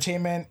Interactive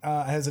Entertainment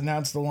has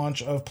announced the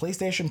launch of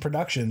PlayStation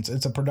Productions.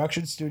 It's a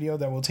production studio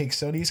that will take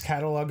Sony's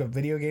catalog of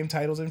video game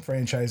titles and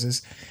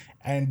franchises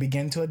and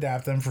begin to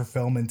adapt them for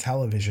film and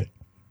television.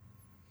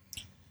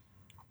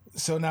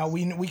 So now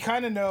we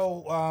kind of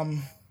know,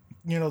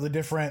 you know, the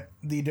different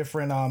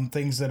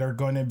things that are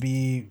going to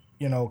be,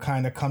 you know,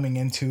 kind of coming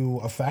into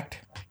effect,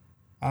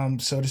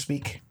 so to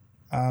speak,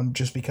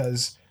 just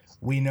because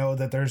we know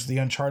that there's the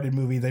Uncharted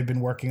movie they've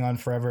been working on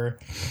forever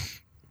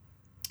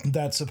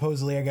that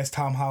supposedly, I guess,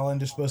 Tom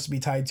Holland is supposed to be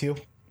tied to.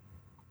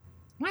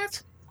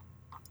 What?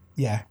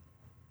 Yeah.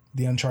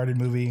 The Uncharted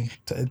movie.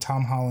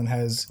 Tom Holland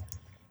has.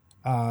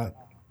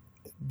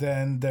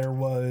 Then there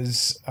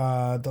was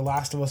the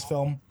Last of Us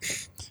film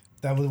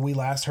that we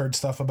last heard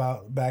stuff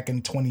about back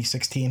in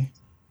 2016.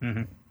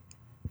 Mm-hmm.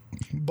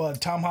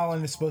 But Tom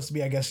Holland is supposed to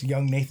be, I guess,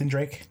 young Nathan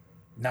Drake.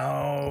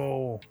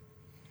 No.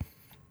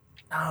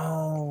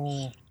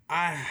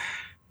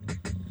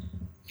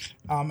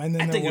 And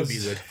then I there think was,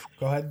 it'll be good.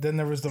 Go ahead. Then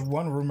there was the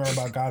one rumor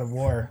about God of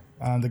War,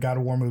 the God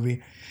of War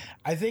movie.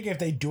 I think if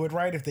they do it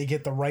right, if they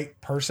get the right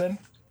person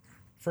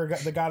for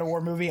the God of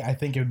War movie, I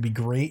think it would be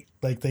great.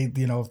 Like they,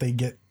 you know, if they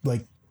get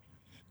like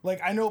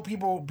I know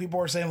people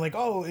are saying like,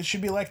 oh, it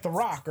should be like The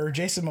Rock or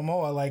Jason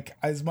Momoa. Like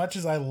as much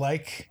as I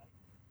like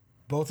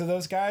both of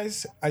those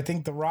guys, I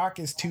think The Rock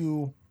is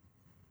too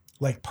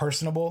like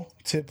personable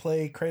to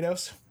play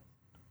Kratos.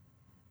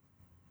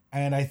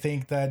 And I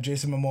think that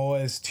Jason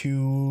Momoa is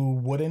too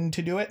wooden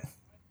to do it.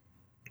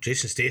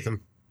 Jason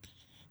Statham.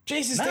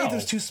 Jason No.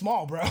 Statham's too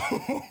small, bro.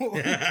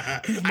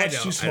 He's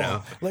much too small. I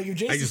know. Like if I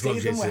Jason just love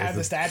Statham would Jason have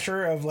the Statham.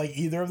 stature of like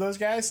either of those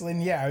guys,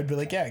 then yeah, I would be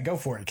like, yeah, go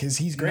for it because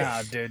he's great.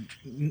 Nah, dude.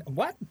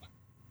 What?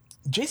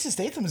 Jason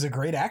Statham is a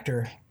great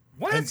actor.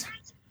 What?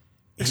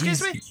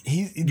 Excuse me?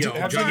 He's Yo,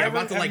 have Johnny, you I'm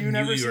about to, have like, you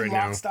never mute you seen right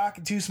Lock, now. Stock,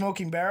 and Two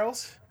Smoking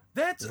Barrels?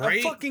 That's Right?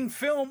 a fucking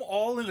film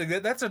all in the,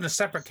 that's in a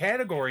separate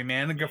category,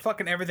 man. And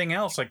fucking everything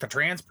else, like the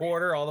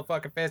Transporter, all the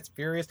fucking Fast and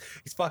Furious.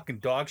 He's fucking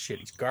dog shit.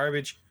 He's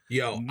garbage.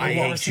 Yo, Have I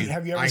you hate you.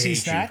 Have you I ever seen hate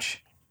you.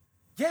 Snatch?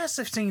 Yes,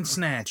 I've seen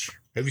Snatch.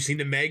 Have you seen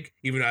the Meg?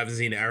 Even though I haven't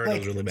seen it, Aaron Like,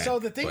 was really bad. so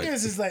the thing But-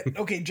 is that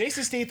okay,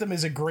 Jason Statham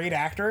is a great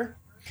actor.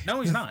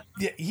 No, he's not.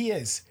 Yeah, he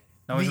is.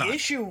 No, he's the not.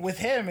 issue with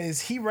him is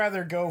he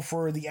rather go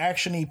for the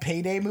actiony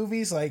payday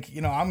movies, like,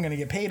 you know, I'm gonna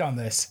get paid on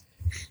this,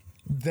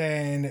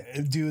 than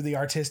do the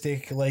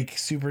artistic, like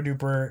super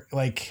duper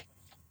like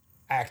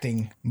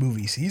acting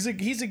movies. He's a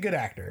good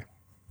actor.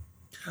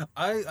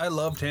 I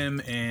loved him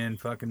in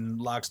fucking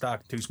Lock,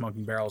 Stock, Two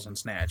Smoking Barrels, and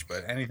Snatch,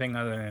 but anything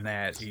other than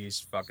that, he's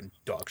fucking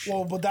dog shit.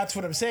 Well, but that's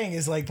what I'm saying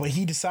is like, but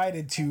he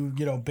decided to,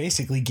 you know,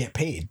 basically get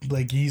paid.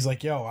 Like he's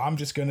like, yo, I'm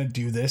just gonna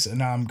do this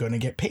and I'm gonna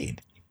get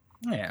paid.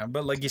 Yeah,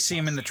 but like you see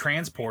him in the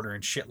Transporter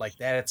and shit like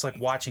that, it's like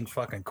watching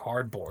fucking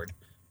cardboard.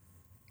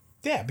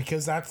 Yeah,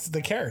 because that's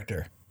the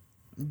character.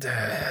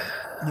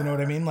 You know what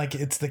I mean? Like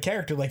it's the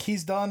character. Like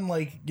he's done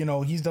like, you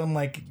know, he's done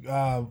like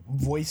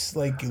voice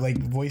like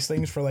voice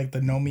things for like the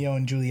Romeo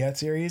and Juliet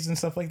series and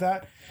stuff like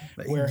that,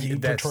 where he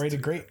That's- portrayed a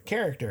great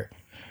character.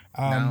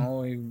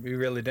 No, he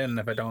really didn't.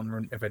 If I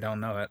don't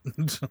know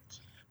it.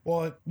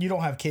 Well, you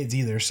don't have kids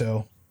either,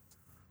 so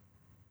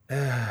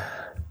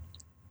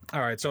All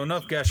right, so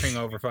enough gushing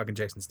over fucking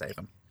Jason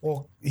Statham.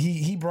 well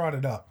he brought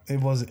it up. It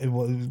was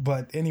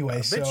but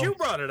anyway, so Bitch, you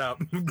brought it up.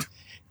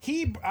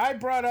 I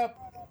brought up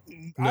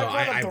No,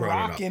 I brought up I the brought it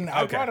Rock up. and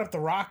I Okay. brought up the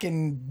Rock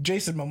and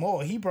Jason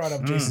Momoa. He brought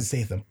up Jason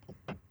Statham.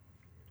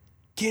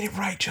 Get it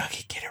right,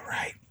 Chucky. Get it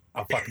right.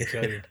 I'll fucking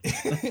kill you.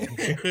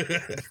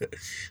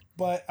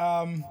 But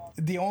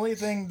the only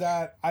thing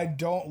that I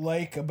don't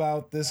like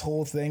about this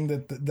whole thing,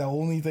 that the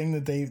only thing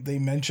that they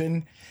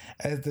mention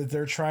is that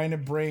they're trying to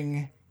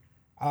bring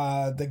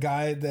the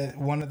guy that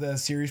one of the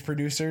series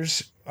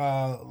producers,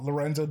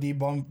 Lorenzo di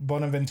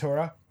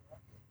Bonaventura,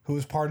 who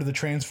was part of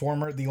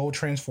the old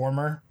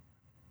Transformer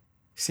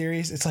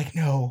series. It's like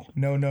no.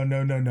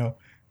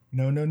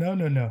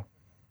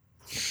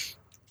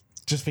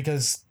 Just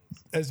because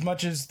as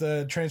much as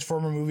the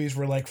Transformer movies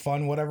were like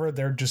fun, whatever,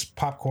 they're just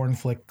popcorn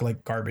flick,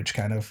 like garbage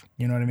kind of,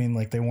 you know what I mean?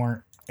 Like they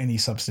weren't any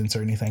substance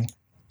or anything.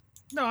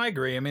 No, I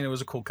agree. I mean, it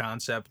was a cool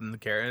concept, and the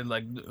character,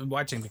 like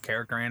watching the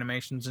character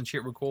animations and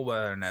shit, were cool. But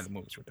other than that, the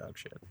movies were dog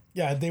shit.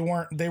 Yeah, they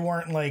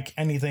weren't like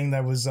anything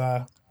that was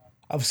of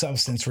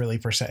substance really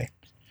per se.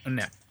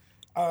 No,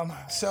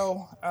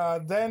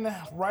 Then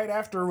right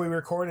after we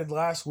recorded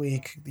last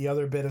week, the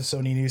other bit of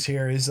Sony news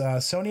here is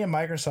Sony and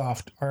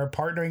Microsoft are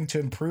partnering to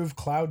improve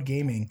cloud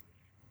gaming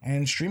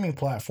and streaming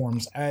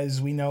platforms.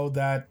 As we know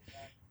that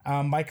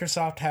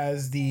Microsoft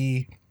has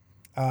the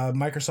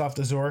Microsoft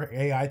Azure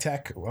AI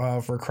tech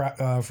for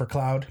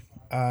cloud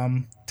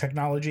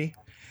technology,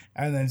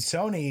 and then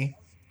Sony,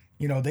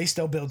 they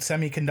still build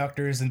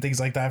semiconductors and things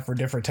like that for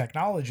different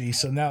technology.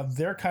 So now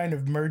they're kind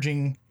of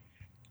merging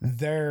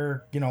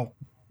their,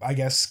 I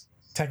guess,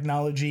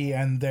 technology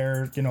and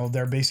their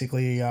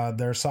basically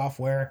their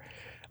software,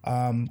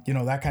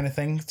 that kind of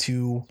thing,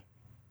 to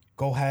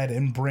go ahead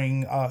and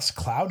bring us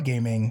cloud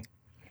gaming,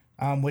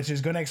 which is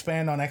going to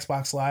expand on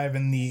Xbox Live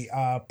and the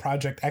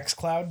Project X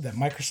Cloud that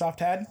Microsoft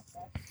had,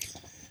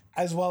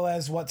 as well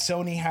as what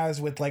Sony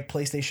has with like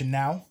PlayStation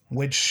Now,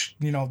 which,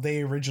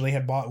 they originally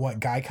had bought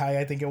Gaikai,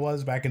 I think it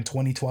was, back in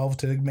 2012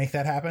 to make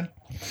that happen.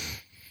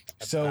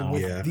 So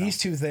with these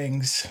two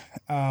things,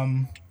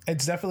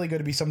 it's definitely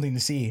going to be something to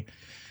see,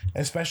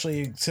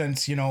 especially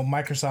since,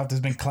 Microsoft has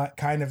been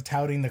kind of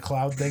touting the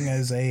cloud thing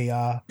as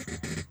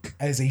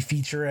a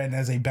feature and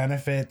as a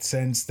benefit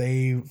since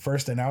they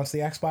first announced the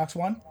Xbox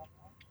One.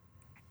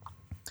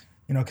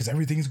 Because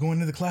everything's going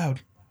to the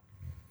cloud.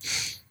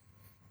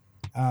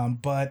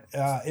 But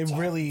it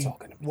really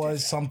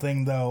was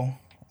something, though,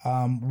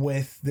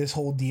 with this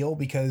whole deal,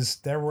 because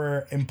there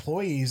were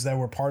employees that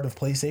were part of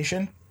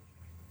PlayStation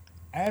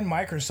and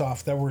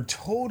Microsoft that were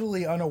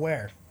totally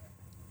unaware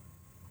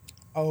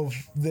of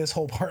this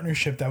whole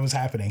partnership that was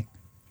happening.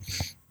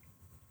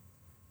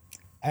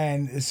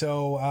 And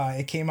so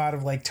it came out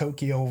of like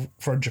Tokyo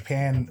for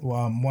Japan,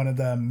 one of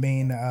the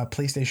main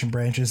PlayStation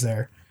branches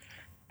there.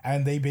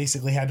 And they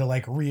basically had to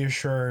like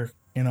reassure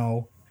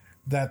them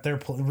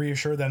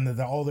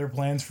that all their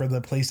plans for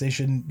the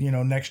PlayStation,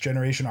 next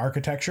generation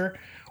architecture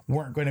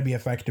weren't going to be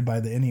affected by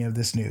any of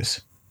this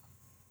news.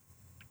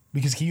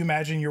 Because can you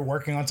imagine you're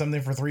working on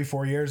something for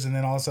 3-4 years and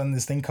then all of a sudden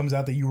this thing comes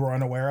out that you were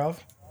unaware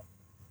of?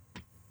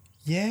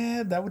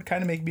 Yeah, that would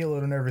kind of make me a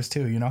little nervous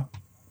too,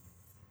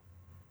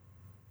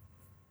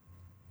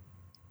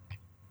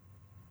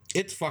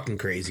 It's fucking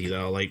crazy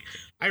though. Like,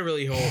 I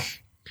really hope.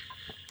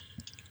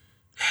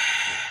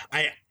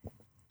 I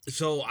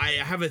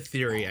have a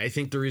theory. I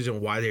think the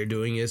reason why they're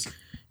doing is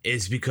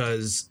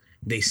because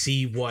they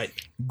see what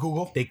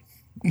Google. They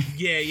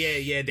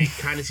They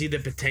kind of see the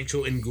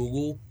potential in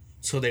Google,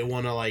 so they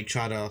want to like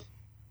try to,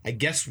 I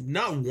guess,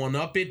 not one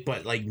up it,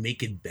 but like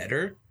make it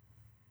better.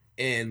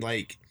 And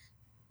like,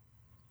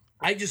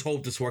 I just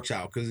hope this works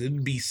out because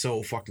it'd be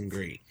so fucking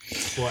great.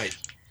 But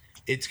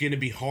it's gonna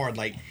be hard.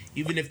 Like,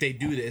 even if they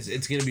do this,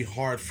 it's gonna be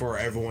hard for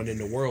everyone in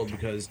the world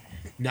because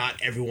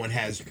not everyone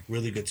has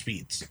really good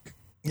speeds.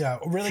 Yeah,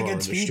 really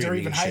good speeds or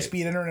even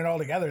high-speed internet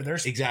altogether.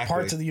 There's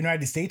parts of the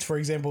United States, for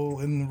example,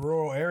 in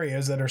rural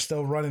areas that are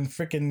still running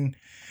freaking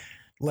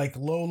like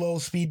low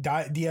speed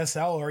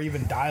DSL or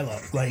even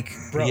dial-up. Like,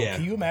 bro,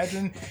 Can you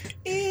imagine?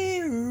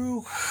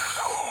 Ew.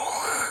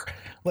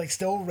 Like,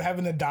 still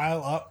having to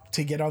dial up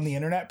to get on the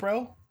internet,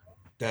 bro?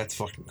 That's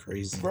fucking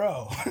crazy.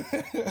 Bro.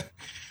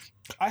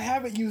 I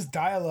haven't used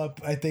dial-up,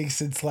 I think,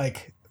 since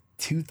like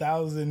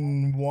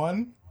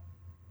 2001,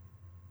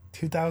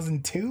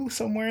 2002,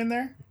 somewhere in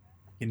there.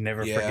 You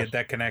never forget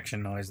that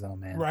connection noise, though,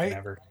 man. Right?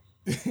 Never.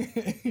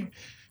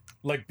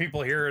 Like,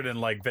 people hear it in,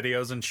 like,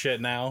 videos and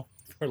shit now,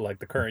 or, like,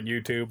 the current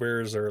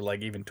YouTubers, or,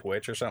 like, even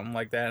Twitch or something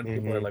like that, and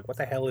people are like, what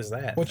the hell is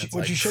that? What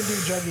you should do,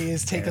 Juggy,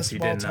 is take a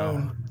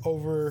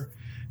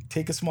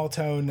small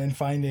tone and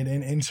find it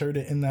and insert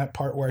it in that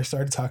part where I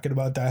started talking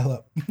about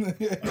dial-up.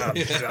 Oh,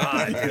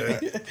 God,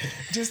 dude.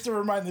 Just to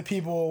remind the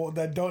people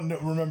that don't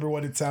remember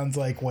what it sounds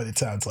like.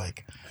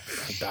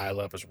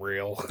 Dial-up is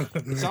real.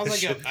 It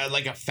sounds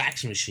like a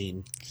fax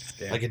machine.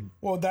 Yeah. Like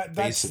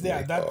that's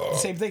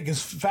same thing,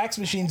 because fax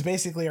machines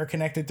basically are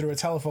connected through a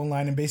telephone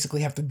line and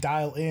basically have to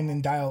dial in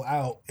and dial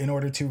out in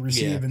order to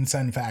receive and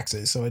send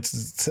faxes. So it's a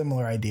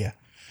similar idea.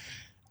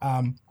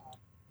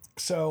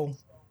 So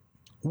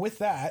with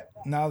that,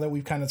 now that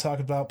we've kind of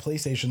talked about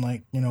PlayStation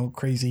like,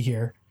 crazy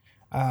here,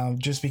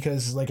 just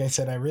because, like I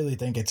said, I really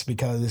think it's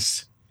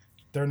because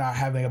they're not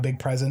having a big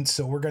presence.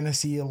 So we're going to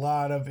see a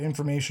lot of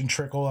information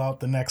trickle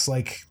out the next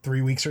like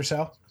 3 weeks or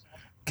so,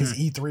 because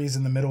E3 is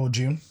in the middle of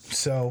June.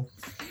 So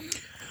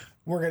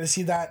we're going to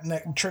see that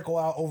trickle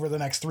out over the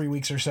next 3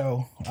 weeks or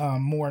so.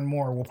 More and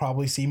more. We'll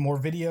probably see more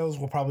videos.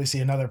 We'll probably see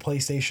another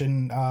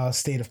PlayStation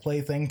State of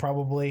Play thing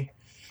probably.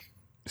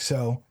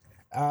 So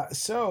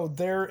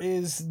there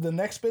is the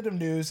next bit of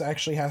news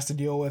actually has to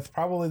deal with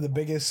probably the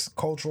biggest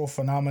cultural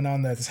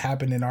phenomenon that's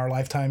happened in our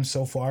lifetime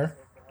so far.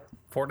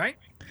 Fortnite?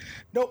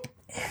 Nope.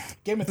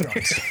 Game of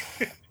Thrones.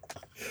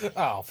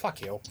 Oh, fuck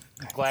you.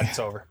 Glad it's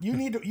over.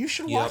 You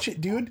should watch it,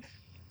 dude.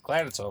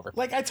 Glad it's over.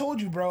 Like I told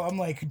you, bro. I'm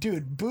like,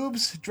 dude,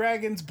 boobs,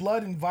 dragons,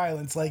 blood, and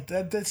violence. Like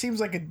that seems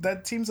like a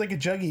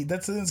juggy.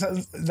 That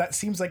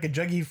seems like a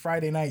juggy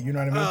Friday night. You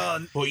know what I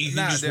mean? Well, you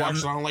can just watch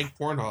it on like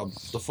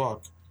Pornhub. The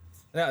fuck.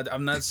 Yeah,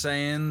 I'm not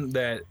saying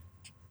that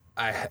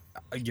I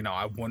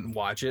wouldn't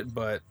watch it,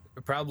 but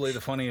Probably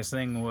the funniest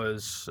thing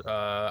was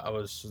I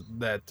was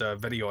that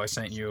video I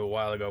sent you a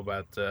while ago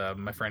about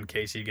my friend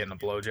Casey getting a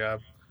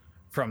blowjob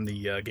from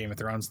the Game of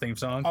Thrones theme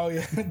song. Oh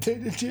yeah,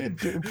 did play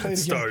it again.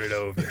 Started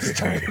over.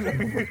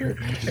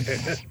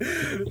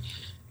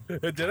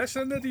 Did I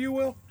send that to you,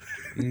 Will?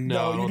 No,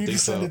 I you don't need think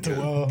to send so. it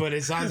to Will. But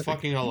it sounds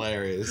fucking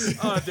hilarious.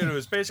 Oh, dude, it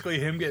was basically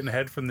him getting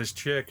head from this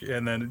chick,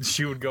 and then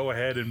she would go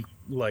ahead and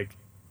like,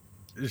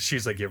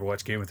 she's like, "You ever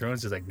watch Game of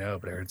Thrones?" He's like, "No,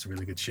 but I heard it's a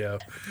really good show.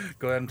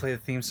 Go ahead and play the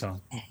theme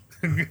song."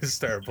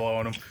 Started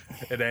blowing him.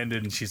 It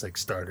ended, and she's like,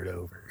 "Start it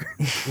over."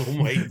 Oh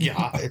my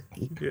god.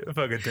 Yeah,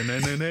 fucking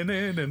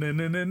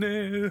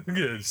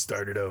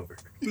start it over.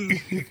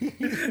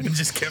 It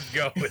just kept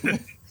going.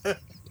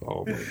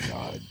 Oh my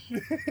god.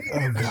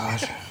 Oh god.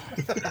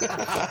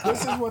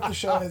 This is what the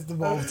show has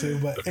devolved to,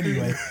 but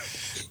anyway.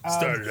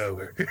 Start it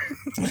over.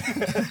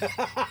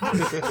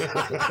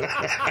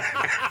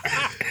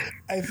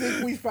 I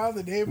think we found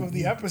the name of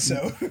the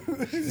episode.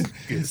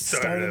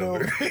 Start it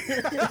over.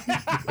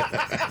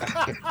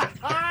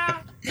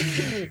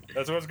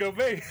 That's what it's gonna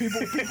be.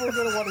 People are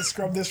gonna want to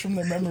scrub this from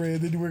their memory,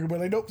 and then we're gonna be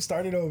like, nope,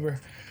 start it over.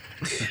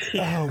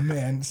 Oh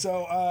man.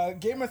 So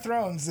Game of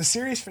Thrones, the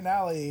series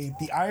finale,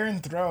 The Iron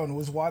Throne,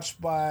 was watched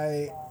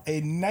by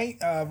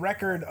a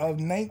record of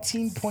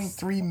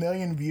 19.3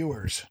 million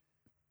viewers.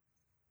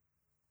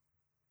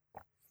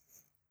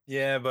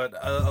 Yeah, but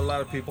a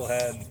lot of people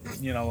had,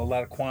 a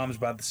lot of qualms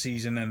about the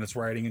season and its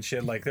writing and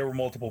shit. Like, there were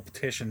multiple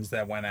petitions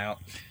that went out.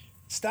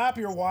 Stop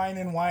your whine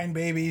and wine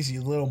babies,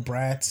 you little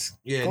brats.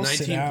 Yeah, Go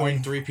sit down.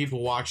 19.3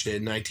 people watched it,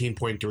 and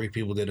 19.3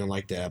 people didn't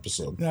like the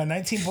episode. No,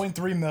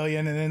 19.3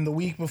 million, and then the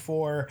week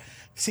before.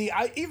 See,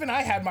 I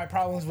had my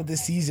problems with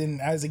this season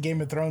as a Game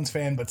of Thrones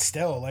fan, but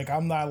still, like,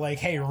 I'm not like,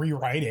 hey,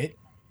 rewrite it.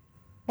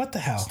 What the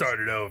hell? Start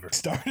it over.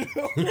 Start it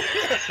over.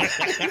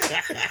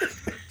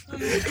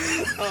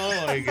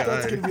 Oh my god.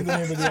 That's gonna be the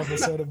name of the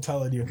episode, I'm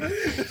telling you. But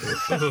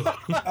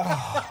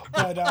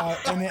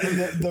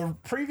the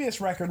previous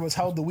record was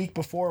held the week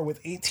before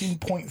with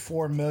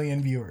 18.4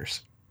 million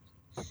viewers.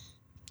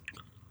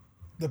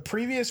 The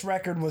previous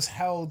record was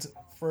held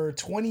for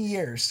 20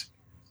 years.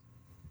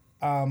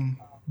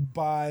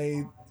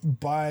 By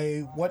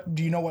what?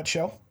 Do you know what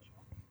show?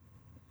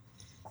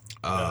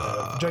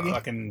 Juggy?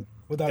 Fucking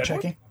Without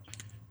Deadwood? checking.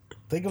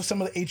 Think of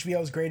some of the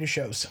HBO's greatest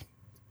shows.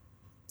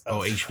 Oh,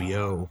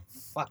 HBO.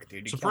 Fuck,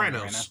 dude. You're killing me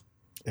right Sopranos.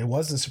 It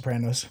was The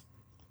Sopranos.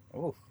 now.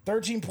 Ooh.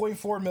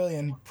 13.4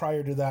 million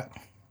prior to that.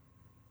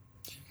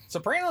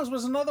 Sopranos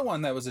was another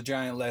one that was a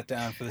giant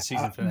letdown for the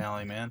season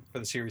finale, man. For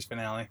the series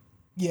finale.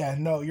 Yeah,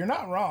 no, you're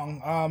not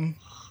wrong.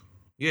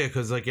 Yeah,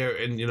 because, like,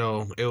 and,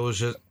 it was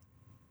just...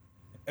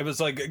 It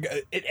was like,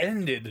 it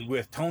ended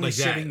with Tony Like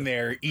that. sitting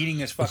there eating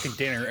his fucking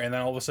dinner, and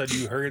then all of a sudden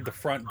you heard the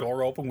front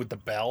door open with the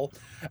bell,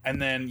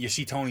 and then you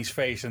see Tony's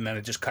face, and then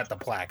it just cut the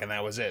plaque, and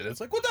that was it.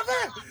 It's like, what the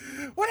fuck?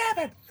 What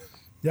happened?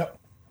 Yep.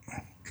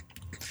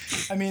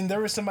 I mean,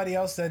 there was somebody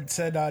else that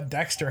said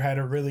Dexter had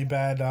a really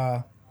bad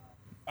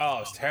Oh,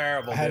 it's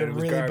terrible. had dude. a It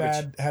was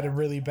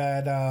really garbage.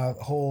 bad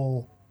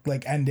whole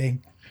like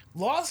ending.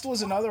 Lost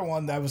was another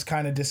one that was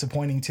kind of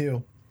disappointing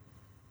too.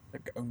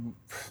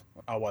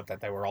 Oh, what? That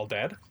they were all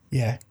dead?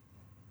 Yeah.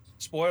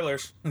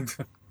 Spoilers. It's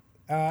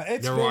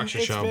Never watched the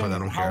it's show, but I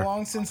don't how care.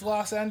 long since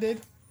Lost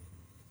ended?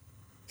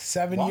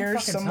 7 Long years,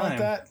 fucking something like time.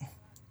 that.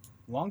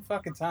 Long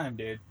fucking time,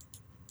 dude.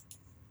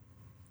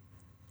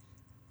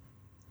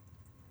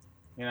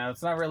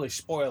 It's not really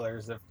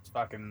spoilers if it's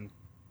fucking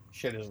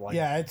shit is like.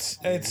 Yeah,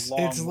 it's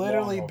long,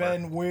 literally long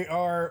been we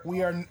are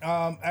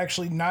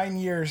actually 9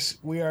 years.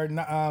 We are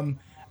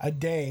a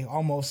day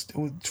almost.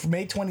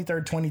 May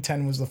 23rd,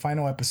 2010 was the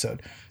final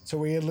episode. So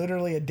we're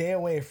literally a day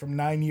away from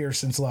 9 years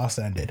since Lost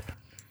ended.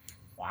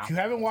 Wow. If you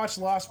haven't watched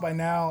Lost by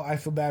now, I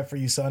feel bad for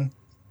you, son.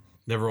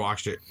 Never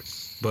watched it,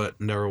 but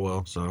never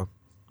will, so...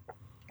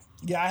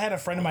 Yeah, I had a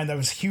friend of mine that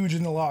was huge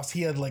in the Lost.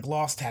 He had like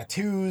Lost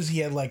tattoos. He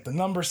had like the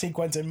number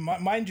sequence, and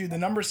mind you, the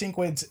number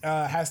sequence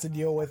has to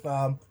deal with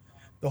the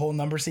whole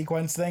number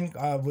sequence thing.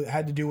 It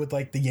had to do with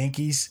like the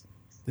Yankees,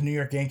 the New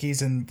York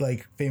Yankees, and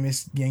like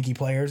famous Yankee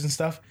players and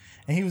stuff.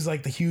 And he was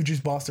like the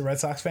hugest Boston Red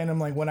Sox fan. I'm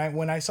like,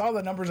 when I saw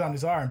the numbers on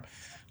his arm, I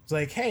was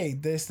like, hey,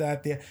 this,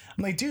 that, the. I'm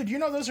like, dude,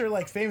 those are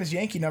like famous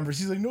Yankee numbers.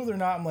 He's like, no, they're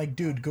not. I'm like,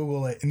 dude,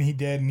 Google it, and he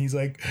did, and he's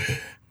like,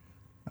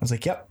 I was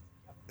like, yep.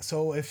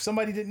 So if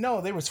somebody didn't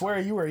know, they would swear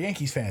you were a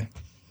Yankees fan.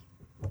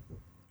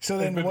 So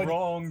then They've been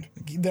wronged.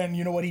 Then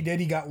you know what he did?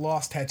 He got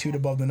Lost tattooed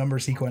above the number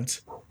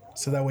sequence,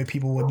 so that way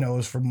people would know it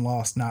was from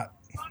Lost, not.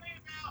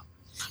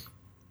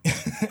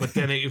 But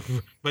then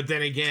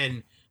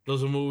again,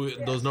 those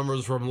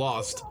numbers from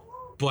Lost,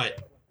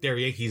 but they're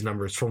Yankees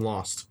numbers from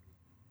Lost.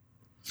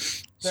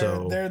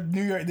 They're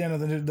New York,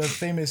 the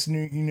famous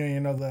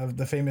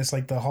the famous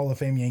like the Hall of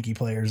Fame Yankee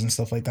players and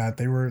stuff like that.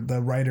 They were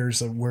the writers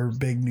that were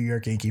big New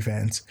York Yankee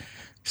fans,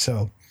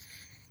 so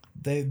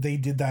they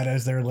did that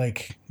as their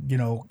like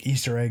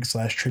Easter egg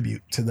 /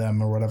 tribute to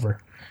them or whatever.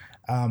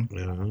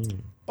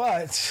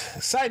 But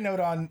side note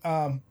on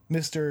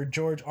Mr.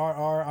 George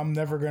R.R. I'm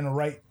never going to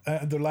write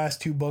the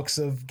last 2 books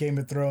of Game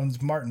of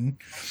Thrones, Martin.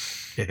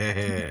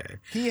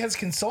 He has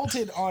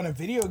consulted on a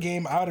video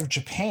game out of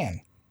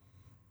Japan.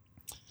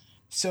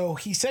 So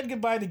he said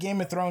goodbye to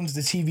Game of Thrones,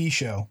 the TV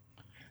show.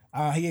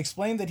 He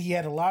explained that he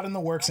had a lot in the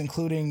works,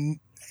 including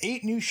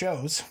 8 new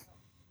shows,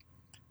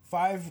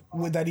 5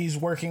 that he's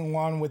working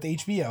on with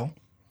HBO,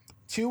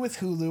 2 with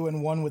Hulu,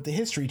 and 1 with the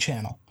History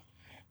Channel.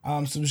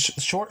 Some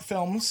short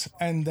films,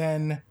 and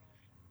then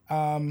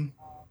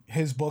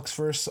his books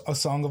for A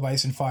Song of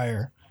Ice and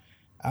Fire.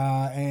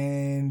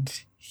 And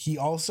he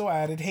also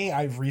added, hey,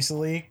 I've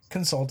recently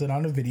consulted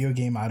on a video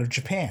game out of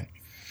Japan.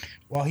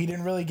 While he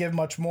didn't really give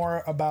much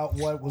more about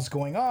what was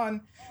going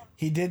on,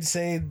 he did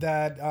say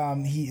that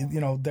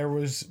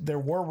there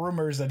were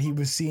rumors that he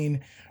was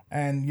seen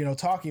and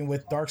talking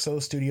with Dark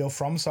Souls Studio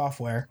from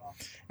Software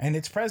and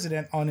its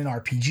president on an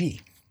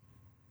RPG.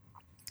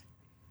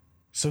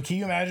 So can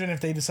you imagine if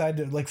they decide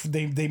to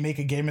they make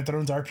a Game of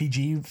Thrones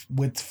RPG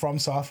with From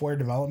Software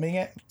developing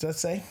it?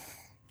 Let's say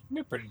It'd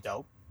be pretty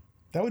dope.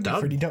 that would be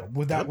pretty dope.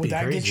 Would that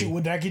get you?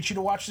 Would that get you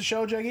to watch the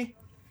show, Jeggy?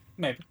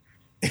 Maybe.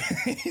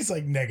 He's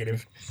like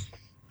negative.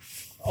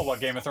 Oh, what,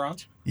 Game of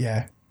Thrones?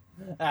 Yeah.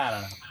 I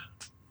don't know.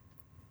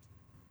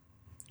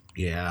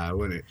 Yeah, I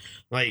wouldn't.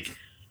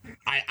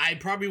 I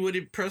probably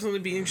wouldn't personally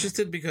be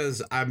interested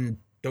because don't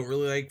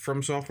really like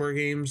From Software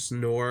games,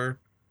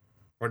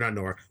 but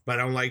I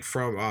don't like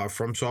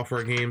From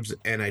Software games,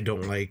 and I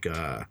don't like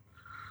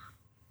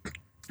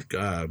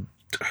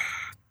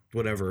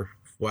whatever.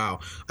 Wow,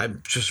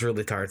 I'm just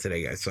really tired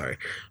today, guys. Sorry.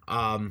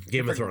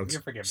 Game of Thrones.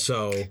 You're forgiven.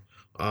 So,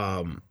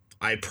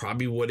 I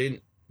probably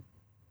wouldn't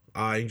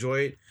enjoy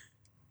it.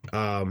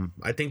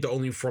 I think the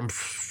only From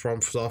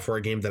Software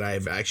game that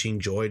I've actually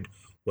enjoyed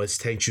was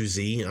Tenchu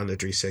Z on the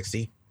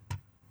 360.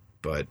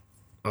 But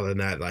other than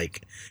that,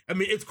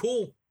 it's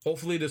cool.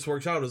 Hopefully this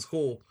works out. It's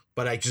cool.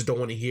 But I just don't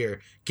want to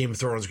hear Game of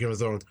Thrones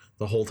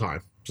the whole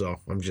time. So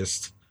I'm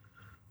just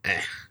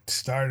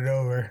Start it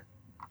over.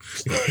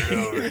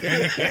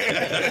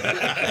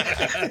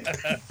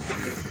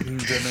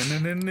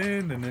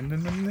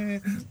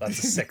 Lots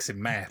of sexy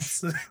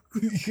maths.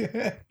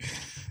 Yeah.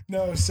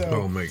 No, so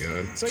oh my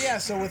god. So yeah,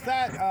 so with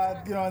that,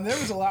 and there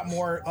was a lot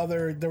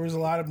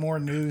more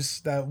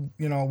news that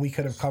we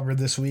could have covered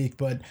this week,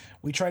 but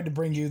we tried to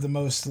bring you the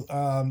most,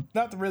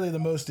 not really the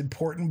most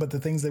important, but the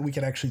things that we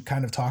could actually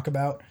kind of talk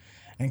about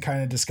and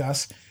kind of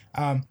discuss.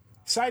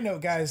 Side note,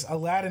 guys,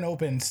 Aladdin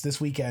opens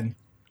this weekend.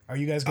 Are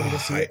you guys going to go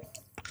see it?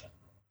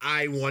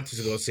 I want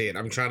to go see it.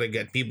 I'm trying to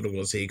get people to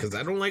go see it because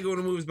I don't like going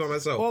to movies by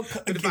myself. Well,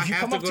 if you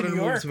come up to New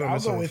York, I'll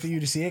go with you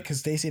to see it because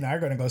Stacey and I are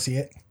going to go see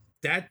it.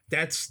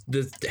 That's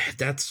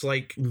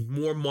like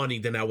more money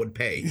than I would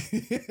pay.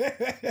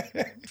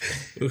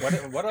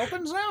 What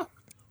opens now?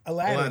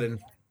 Aladdin.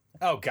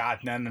 Oh God,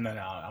 no!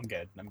 I'm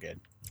good.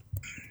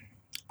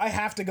 I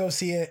have to go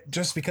see it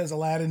just because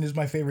Aladdin is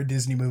my favorite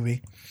Disney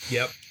movie.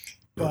 Yep.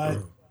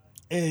 But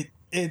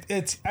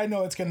it's I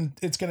know it's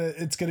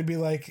gonna be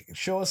like,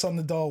 show us on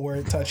the doll where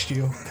it touched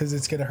you, because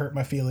it's gonna hurt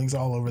my feelings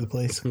all over the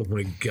place. Oh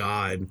my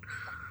God.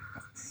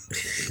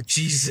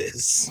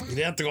 Jesus, you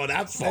didn't have to go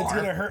that far.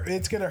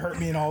 It's gonna hurt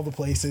me in all the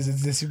places.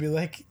 It's just gonna be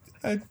like,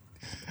 I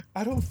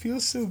don't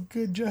feel so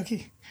good,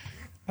 Jackie.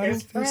 I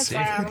don't feel so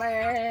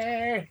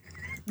good.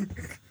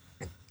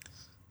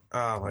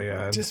 Oh my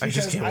God! Just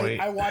because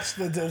I watched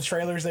the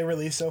trailers they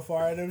released so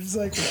far, and it was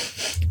like,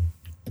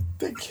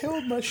 they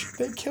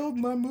killed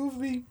my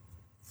movie.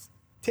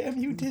 Damn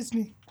you,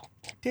 Disney!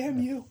 Damn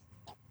you!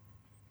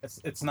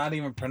 It's not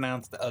even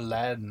pronounced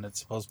Aladdin.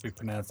 It's supposed to be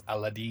pronounced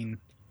Aladdin.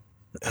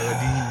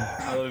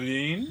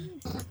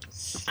 Aladdin.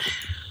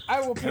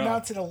 I will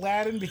pronounce it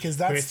Aladdin because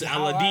that's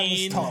how I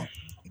was taught.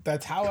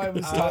 That's how I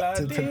was taught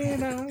to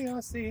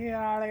pronounce.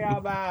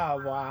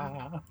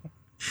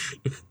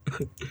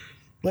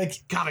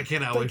 Like, God, I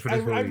cannot wait for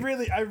this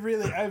movie.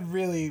 I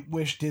really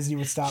wish Disney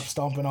would stop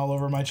stomping all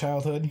over my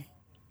childhood.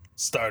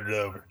 Start it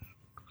over.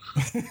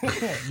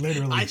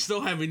 Literally. I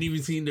still haven't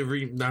even seen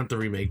not the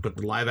remake, but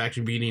the live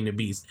action Beauty and the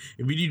Beast.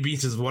 And Beauty and the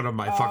Beast is one of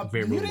my fucking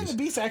favorite movies. Beauty and the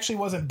Beast actually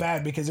wasn't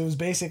bad because it was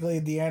basically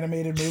the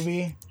animated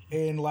movie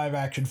in live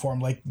action form,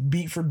 like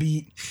beat for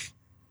beat,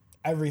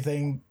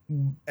 everything.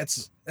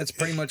 That's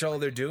pretty much all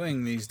they're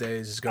doing these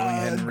days is going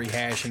ahead and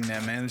rehashing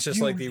them, man. It's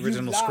just like the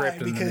original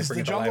script, and then they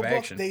bring it to live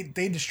action.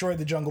 They destroyed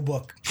the Jungle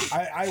Book.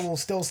 I will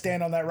still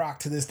stand on that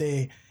rock to this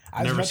day.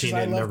 As much as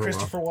I love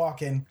Christopher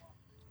Walken,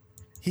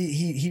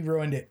 he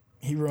ruined it.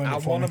 He ruined it for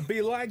me. I want to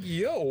be like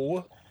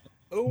yo.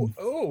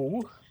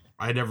 Oh.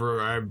 I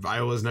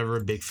was never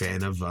a big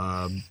fan of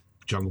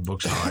Jungle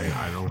Book, so I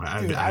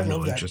have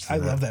no interest in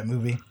that. I love that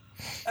movie.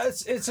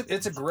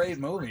 It's a great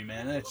movie,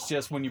 man. It's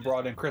just when you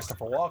brought in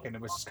Christopher Walken, it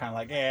was just kind of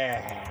like,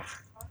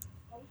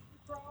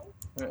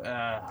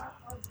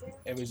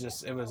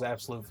 it was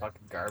absolute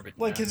fucking garbage.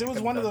 Like, because it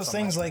was one of those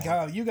things, like,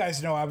 you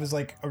guys know I was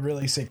like a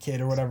really sick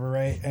kid or whatever,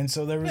 right? And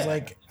so there was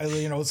like,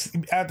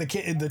 at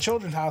the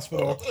children's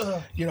hospital,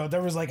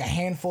 there was like a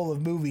handful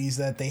of movies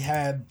that they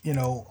had,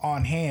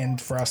 on hand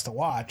for us to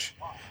watch.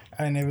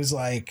 And it was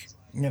like,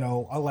 you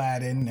know,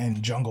 Aladdin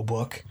and Jungle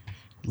Book,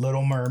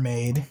 Little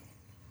Mermaid,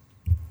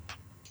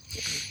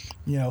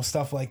 you know,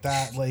 stuff like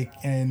that. Like,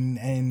 and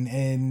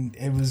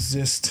it was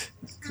just,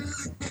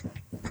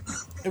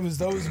 it was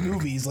those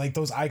movies, like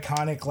those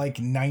iconic like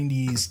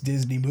 90s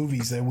Disney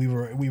movies that we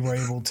were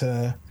able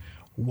to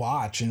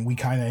watch and we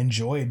kind of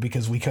enjoyed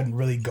because we couldn't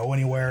really go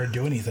anywhere or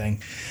do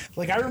anything.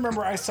 Like, I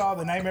remember I saw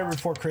The Nightmare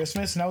Before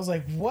Christmas and I was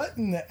like, what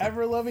in the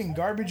ever-loving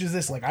garbage is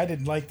this? Like, I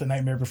didn't like The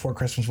Nightmare Before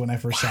Christmas when I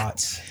first saw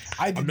it.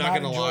 I did not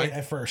enjoy it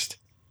at first.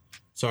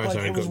 Sorry,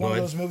 It was go one of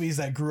ahead. those movies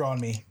that grew on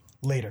me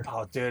later.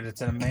 Oh, dude, it's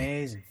an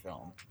amazing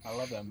film. I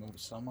love that movie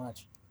so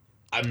much.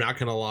 I'm not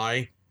gonna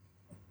lie.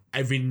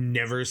 I've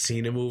never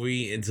seen a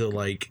movie until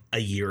like a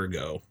year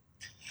ago.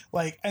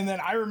 Like, and then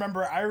I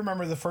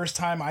remember the first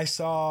time I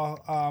saw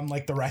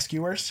like The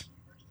Rescuers.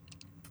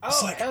 Oh,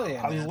 like, hell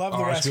yeah, I man. love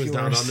The Rescuers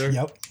Rescuers. Down Under?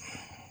 Yep.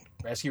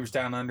 Rescuers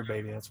Down Under,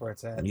 baby. That's where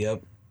it's at.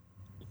 Yep.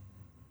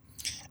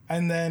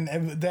 And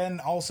then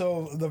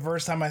also the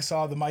first time I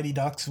saw The Mighty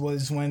Ducks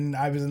was when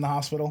I was in the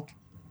hospital.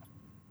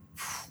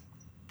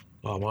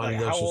 Oh, Like,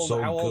 my gosh, was so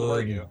how old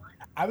were good. you?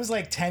 I was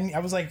like 10. I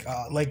was like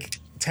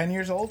 10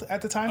 years old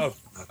at the time. Oh,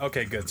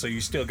 okay, good. So you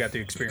still got to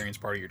experience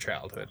part of your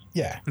childhood.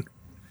 Yeah.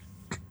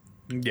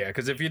 Yeah,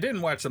 because if you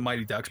didn't watch the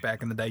Mighty Ducks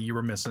back in the day, you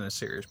were missing a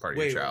serious part of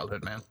Wait. your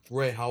childhood, man.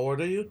 Ray, how old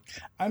are you?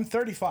 I'm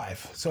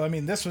 35. So I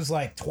mean, this was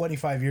like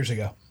 25 years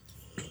ago.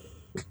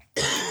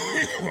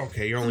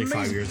 Okay, you're only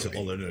 5 years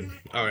older than.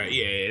 All right,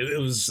 yeah, it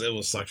was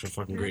such a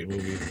fucking great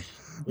movie.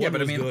 Yeah, One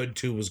but I was mean- good.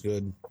 2 was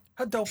good.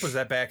 How dope was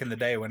that back in the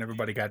day when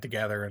everybody got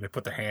together and they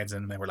put their hands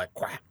in and they were like,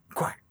 quack,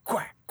 quack,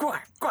 quack,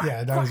 quack, quack.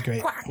 Yeah, that was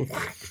great. Quack,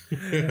 quack.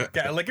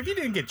 Yeah, like if you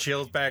didn't get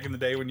chills back in the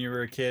day when you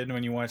were a kid and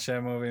when you watched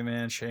that movie,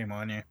 man, shame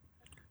on you.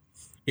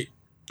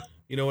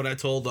 You know what I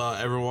told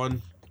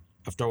everyone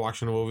after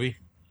watching the movie?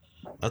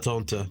 I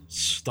told them to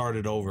start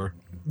it over.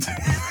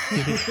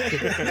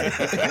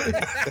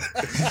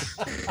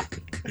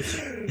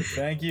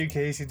 Thank you,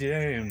 Casey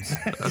James.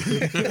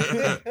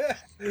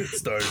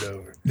 Start it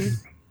over.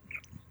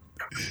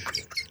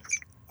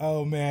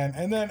 Oh man.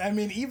 And then I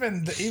mean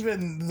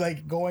even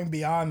like going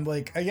beyond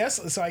like I guess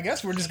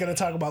we're just going to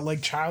talk about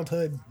like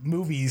childhood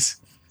movies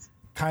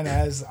kind of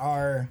as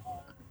our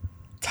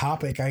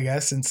topic, I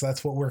guess, since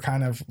that's what we're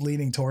kind of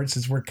leaning towards,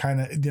 since we're kind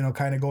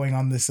of going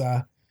on this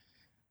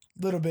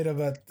little bit of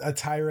a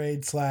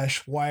tirade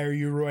 / why are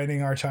you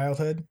ruining our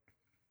childhood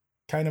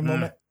kind of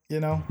moment, you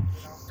know?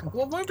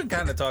 Well, we've been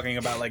kind of talking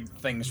about like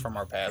things from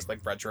our past,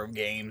 like retro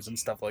games and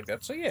stuff like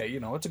that. So yeah,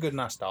 you know, it's a good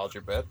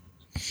nostalgia bit.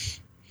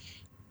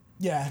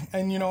 Yeah,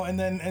 and you know, and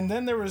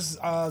then there was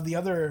the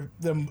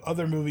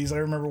other movies I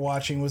remember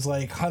watching was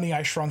like Honey,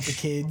 I Shrunk the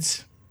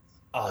Kids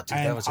Oh, dude,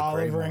 and that was a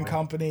great Oliver and movie.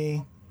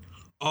 Company,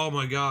 Oh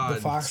my god!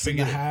 The Fox and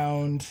the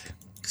Hound.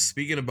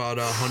 Speaking about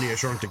Honey, I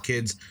Shrunk the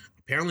Kids,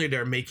 apparently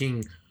they're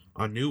making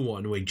a new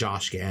one with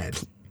Josh Gad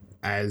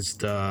as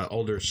the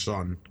older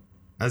son,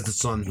 as the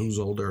son who's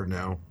older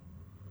now.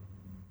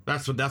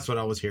 That's what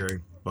I was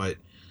hearing. But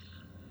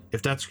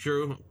if that's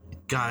true,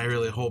 God, I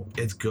really hope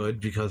it's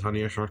good because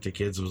Honey, I Shrunk the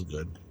Kids was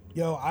good.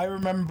 Yo, I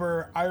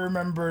remember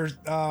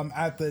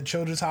at the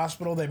children's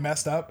hospital they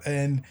messed up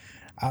and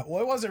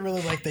well, it wasn't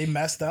really like they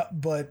messed up,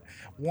 but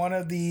one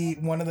of the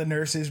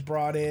nurses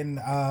brought in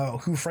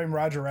Who Framed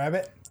Roger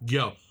Rabbit.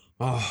 Yo,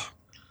 oh,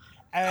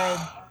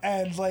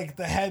 And like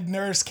the head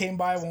nurse came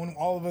by when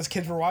all of us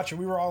kids were watching.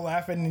 We were all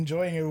laughing and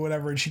enjoying it or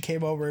whatever, and she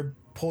came over and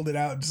pulled it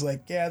out, just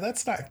like, yeah,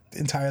 that's not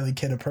entirely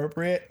kid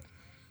appropriate.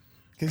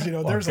 Because you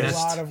know, there's a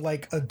lot of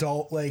like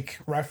adult like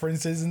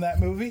references in that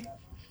movie.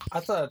 I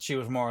thought she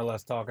was more or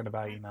less talking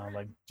about, you know,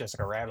 like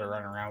Jessica Rabbit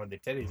running around with the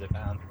titties at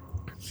down.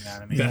 You know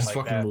what I mean? best Like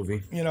fucking that.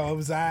 movie. You know, it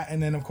was that,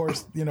 and then of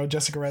course, you know,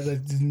 Jessica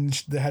Rabbit,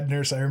 the head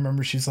nurse. I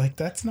remember she's like,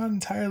 "That's not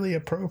entirely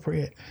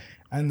appropriate,"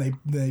 and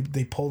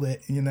they pulled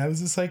it. You know, I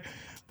was just like,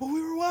 "But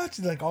we were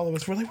watching." Like all of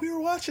us were like, "We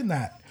were watching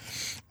that,"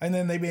 and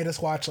then they made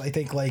us watch. I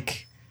think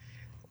like,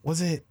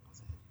 was it?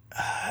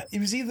 It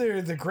was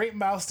either The Great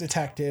Mouse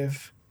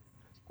Detective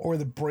or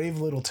The Brave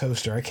Little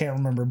Toaster. I can't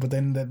remember, but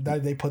then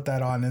they put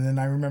that on, and then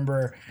I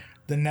remember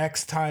the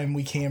next time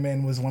we came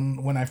in was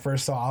when I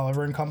first saw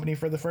Oliver and Company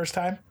for the first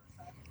time.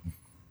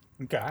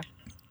 Okay.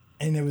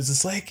 And it was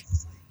just like,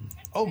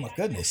 oh my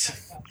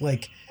goodness.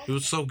 Like, It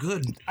was so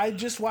good. I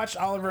just watched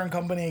Oliver and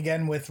Company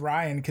again with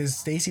Ryan because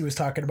Stacy was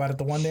talking about it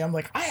the one day. I'm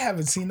like, I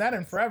haven't seen that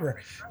in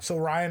forever. So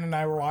Ryan and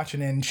I were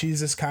watching it, and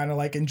she's just kind of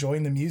like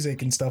enjoying the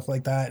music and stuff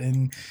like that.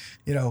 And,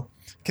 you know,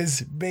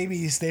 because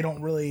babies, they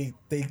don't really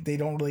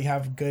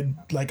have good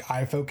like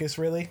eye focus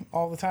really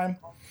all the time.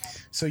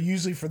 So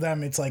usually for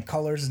them, it's like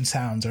colors and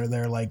sounds are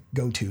their like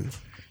go-to.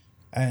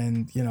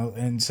 And, you know,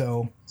 and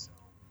so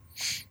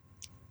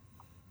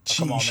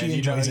she man,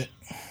 enjoys it.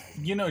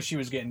 You know she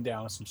was getting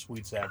down with some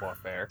sweet savoir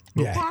faire.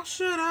 Yeah. Why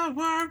should I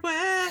work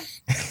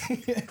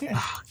with?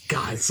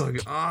 God, it's so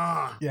good.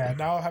 Ah. Yeah,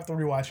 now I'll have to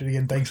rewatch it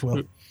again. Thanks,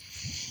 Will.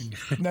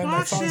 No,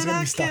 that song's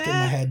gonna be stuck in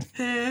my head.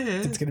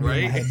 It's gonna be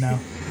in my head now.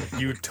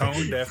 You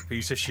tone deaf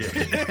piece of shit.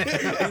 He's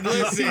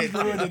Listen,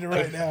 ruining it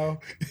right now.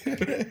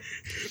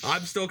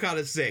 I'm still kind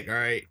of sick. All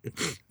right.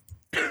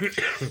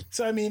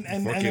 So I mean,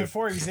 and then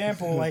for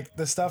example, like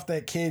the stuff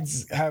that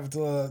kids have to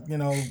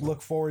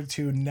look forward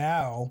to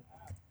now,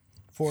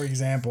 for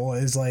example,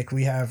 is like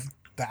we have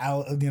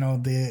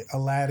the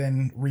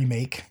Aladdin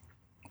remake.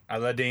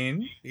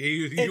 Aladdin.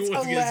 You It's was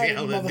gonna say Aladdin,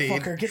 Aladdin.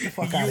 motherfucker. Get the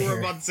fuck out of You were here.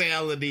 about to say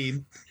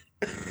Aladdin.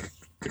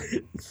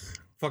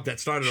 Fuck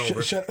that. Start it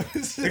over. Shut.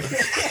 This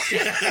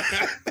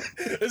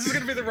is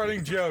gonna be the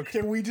running joke.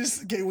 Can we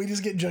just get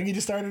Juggy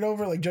to start it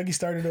over? Like Juggy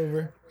started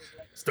over.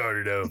 Start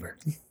it over.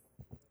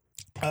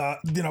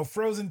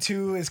 Frozen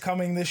 2 is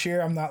coming this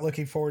year. I'm not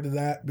looking forward to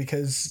that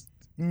because,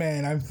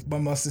 man, I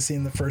must have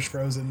seen the first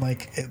Frozen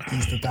like at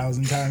least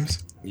 1,000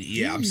 times.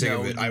 Yeah, I'm sick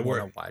of it. I want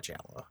work. to watch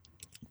Ella.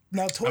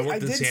 Now, I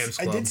worked in Sam's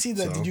I Club, did see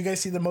so. Did you guys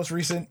see the most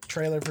recent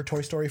trailer for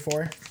Toy Story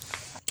 4?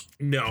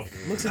 No.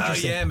 Looks Oh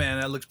interesting. yeah, man,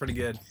 that looks pretty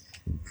good.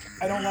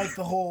 I don't like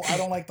the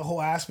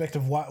whole aspect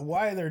of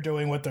why they're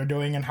doing what they're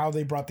doing and how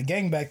they brought the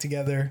gang back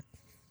together.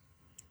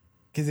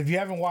 Because if you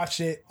haven't watched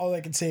it, all I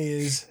can say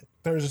is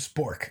there's a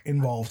spork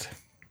involved.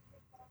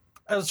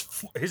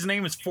 His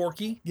name is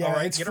Forky. Yeah, all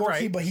right, it's get Forky,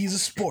 it right. but he's a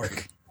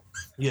spork.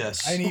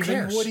 Yes. And Who even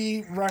cares?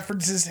 Woody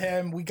references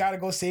him. We got to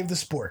go save the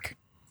spork.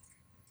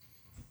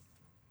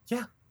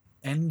 Yeah,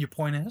 and your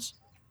point is,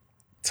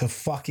 It's a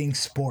fucking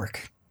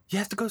spork. you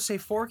have to go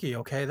save Forky.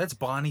 Okay, that's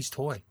Bonnie's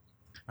toy.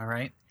 All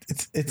right,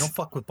 It's don't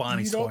fuck with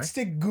Bonnie's you don't toy.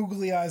 stick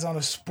googly eyes on a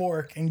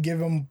spork and give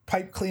him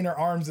pipe cleaner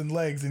arms and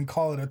legs and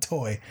call it a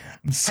toy.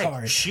 I'm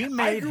sorry. she I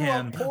made grew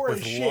him up poor with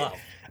as shit. love.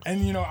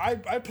 And I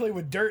play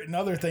with dirt and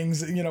other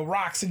things,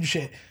 rocks and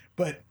shit.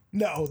 But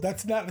no,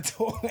 that's not a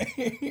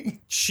toy.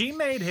 She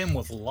made him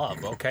with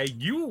love. Okay,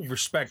 you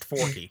respect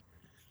Forky.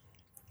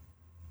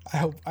 I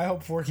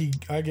hope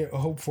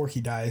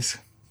Forky dies.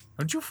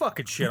 Don't you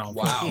fucking shit on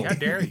Wow. Forky? How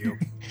dare you?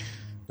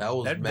 That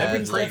was That'd mad.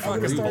 be great like,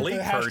 fucking rude. Start bleak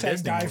the for a hashtag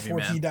Disney die movie,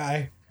 Forky man.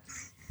 die.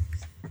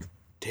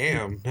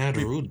 Damn, mad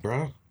rude,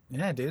 bro.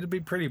 Yeah, dude, it'd be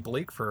pretty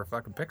bleak for a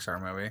fucking Pixar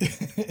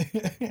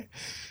movie.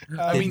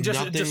 I I mean,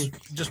 nothing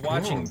just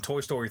watching wrong. Toy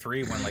Story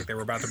 3 when like they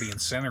were about to be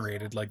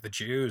incinerated, like the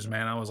Jews,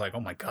 man. I was like, oh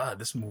my god,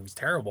 this movie's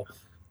terrible.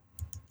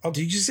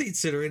 Did you say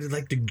incinerated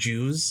like the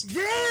Jews?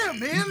 Yeah,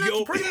 man, that's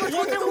Yo, pretty much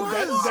what that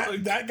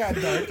was. that got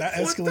dark. That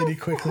escalated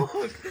quickly.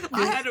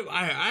 I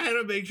had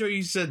to make sure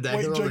you said that.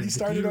 Wait, 'cause I was Juggy,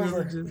 start it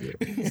over.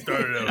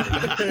 Started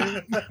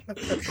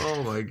over.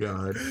 Oh my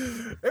god.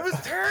 It was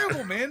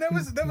terrible, man. That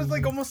was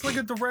like almost like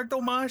a direct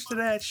homage to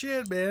that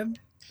shit, man.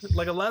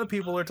 Like a lot of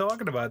people are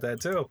talking about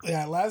that too.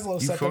 Yeah, Laszlo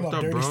You set them fucked up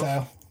up, dirty bro.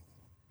 style.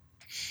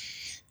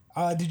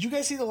 Did you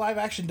guys see the live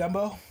action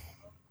Dumbo?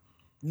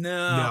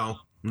 No.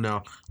 Wasn't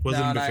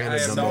No, a big I fan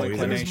have of no Dumbo It was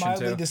either. inclination.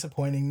 mildly too.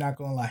 disappointing, not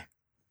gonna lie.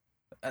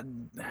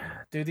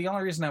 Dude, the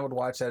only reason I would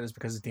watch that is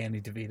because of Danny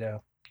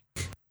DeVito.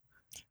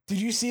 Did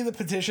you see the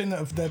petition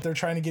that they're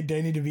trying to get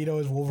Danny DeVito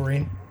as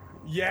Wolverine?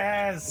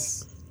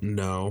 Yes.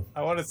 No.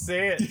 I want to see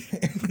it.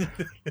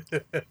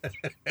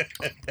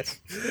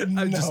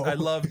 No. I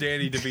love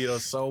Danny DeVito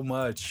so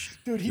much.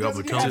 Dude, he Yeah,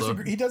 doesn't, but even have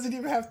Tilda. to, he doesn't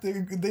even have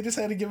to. They just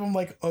had to give him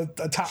like a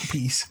top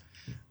piece,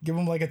 give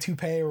him like a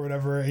toupee or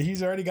whatever.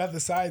 He's already got the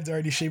sides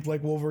already shaped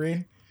like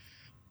Wolverine.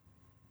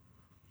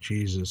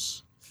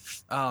 Jesus.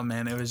 Oh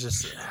man, it was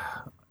just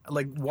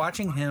like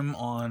watching him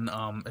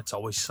on It's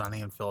Always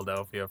Sunny in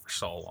Philadelphia for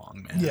so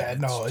long, man. Yeah,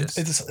 no,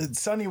 just-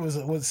 Sonny was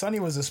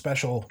a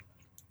special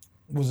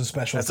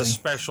that's thing. a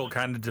special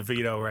kind of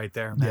DeVito right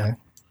there, Yeah. man.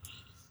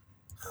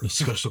 A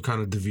special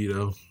kind of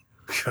DeVito.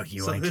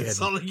 You So ain't it kidding.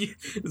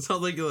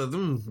 sounded like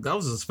that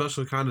was a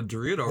special kind of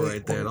Dorito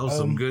right there. That was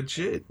some good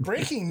shit.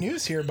 Breaking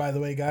news here, by the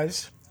way,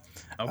 guys.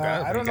 Okay,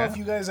 I don't know if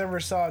you guys ever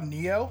saw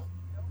Neo,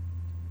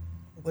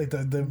 like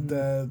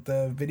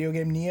the video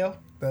game Neo,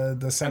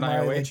 the semi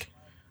NIOH? like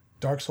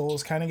Dark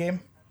Souls kind of game,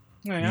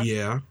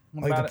 Yeah.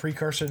 like the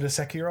precursor to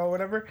Sekiro or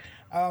whatever.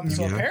 So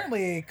Yeah.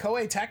 apparently,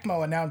 Koei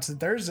Tecmo announced that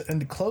there's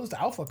a closed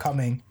alpha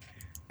coming,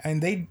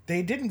 and they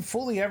didn't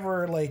fully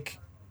ever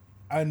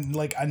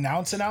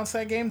announce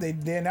that game.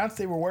 They announced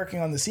they were working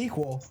on the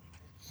sequel,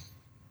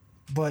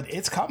 but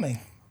it's coming.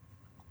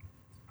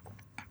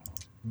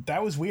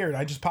 That was weird.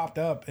 I just popped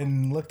up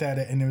and looked at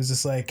it, and it was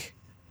just like,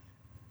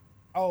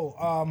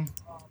 oh,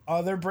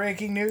 other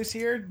breaking news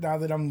here. Now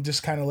that I'm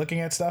just kind of looking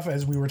at stuff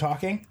as we were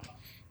talking.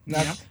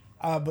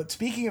 But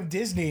speaking of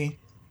Disney,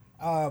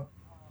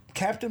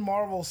 Captain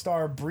Marvel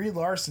star Brie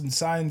Larson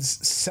signs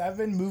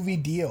 7-movie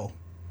deal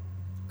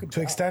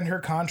to extend her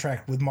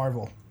contract with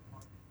Marvel.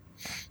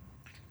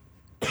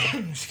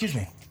 Excuse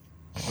me.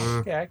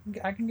 Yeah,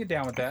 I can get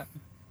down with that.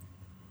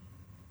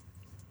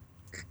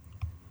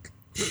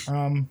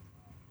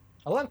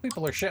 A lot of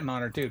people are shitting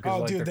on her too.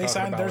 Oh, dude, they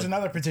signed. There's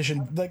another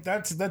petition. Like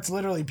that's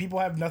literally people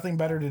have nothing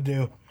better to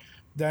do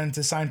than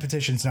to sign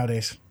petitions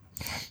nowadays.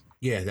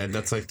 Yeah,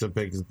 that's like the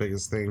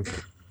biggest thing.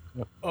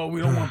 Oh,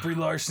 we don't want Brie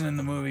Larson in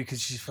the movie because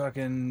she's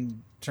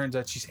fucking. Turns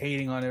out she's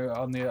hating on her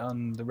on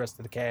the rest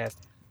of the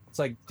cast. It's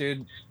like,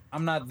 dude,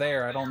 I'm not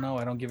there. I don't know.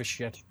 I don't give a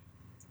shit.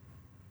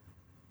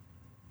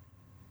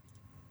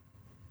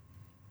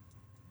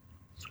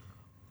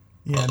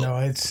 Yeah, no,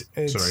 it's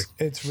Sorry.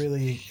 it's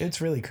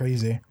really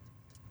crazy.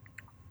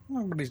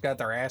 Everybody's got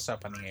their ass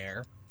up in the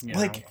air.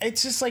 Like,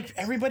 it's just like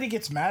everybody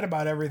gets mad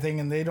about everything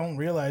and they don't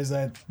realize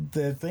that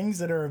the things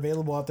that are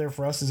available out there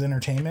for us as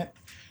entertainment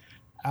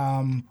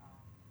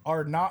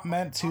are not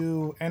meant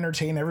to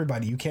entertain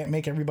everybody. You can't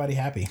make everybody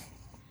happy.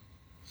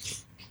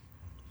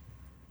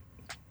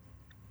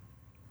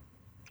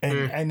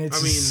 And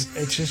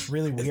it's just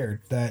really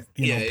weird that,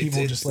 you know,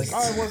 people just like,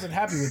 oh, I wasn't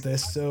happy with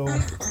this, so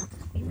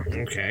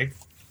okay.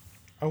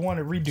 I want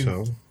to redo.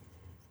 So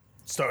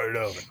Start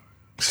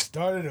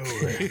it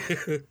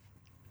over.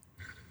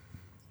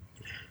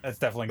 That's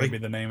definitely gonna be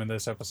the name of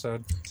this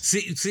episode.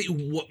 See,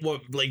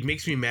 what like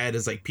makes me mad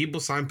is like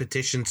people sign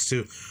petitions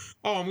to,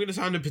 oh, I'm gonna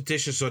sign a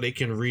petition so they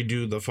can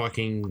redo the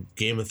fucking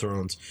Game of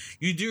Thrones.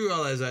 You do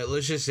realize that,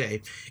 let's just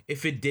say,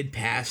 if it did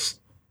pass,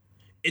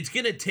 it's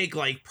gonna take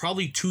like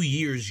probably 2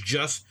 years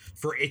just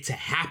for it to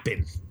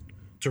happen,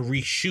 to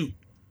reshoot.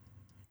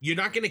 You're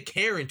not gonna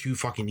care in 2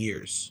 fucking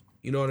years.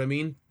 You know what I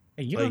mean?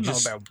 Hey, you don't know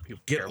about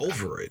people. Get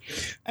over it.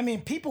 I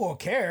mean, people will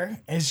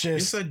care. It's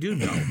just. Yes, I do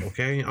know.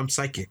 Okay, I'm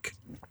psychic.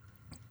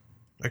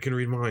 I can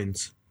read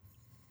minds.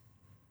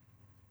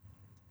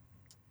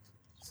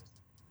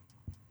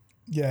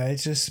 Yeah,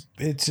 it's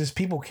just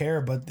people care,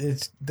 but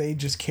they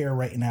just care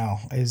right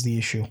now is the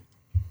issue.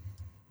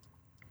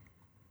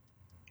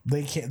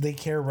 They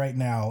care right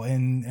now,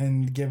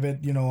 and give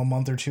it, you know, a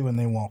month or two and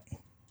they won't.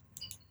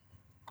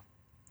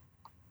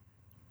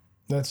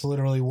 That's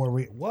literally where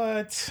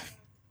what?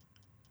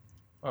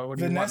 What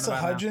Vanessa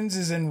Hudgens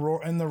is in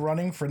the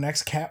running for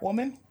next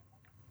Catwoman.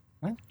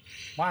 What?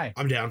 Why?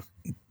 I'm down.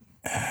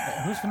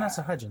 Who's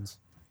Vanessa Hudgens?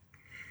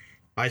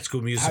 High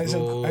School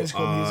Musical. High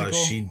School Musical.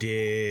 She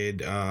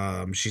did.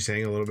 She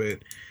sang a little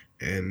bit,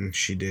 and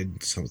she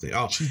did something.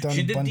 Oh, She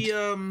did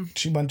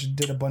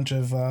did a bunch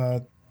of.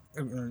 I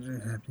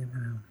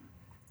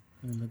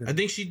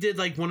think she did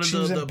like one of She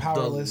was in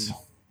Powerless.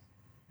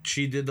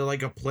 She did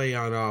like a play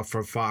on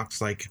for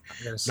Fox, like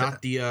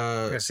not the.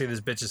 I gotta see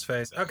this bitch's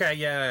face. Okay,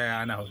 yeah,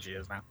 I know who she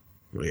is now.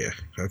 Yeah.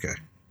 Okay.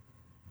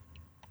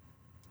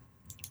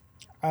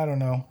 I don't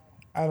know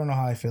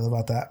how I feel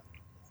about that.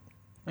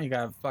 You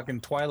got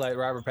fucking Twilight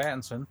Robert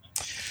Pattinson.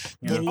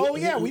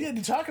 Yeah, we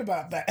didn't talk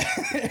about that.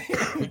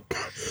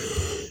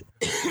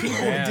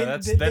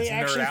 That's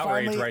nerd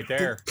outrage right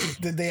there.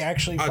 Did they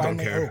actually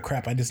finally? Oh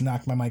crap! I just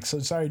knocked my mic. So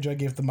sorry,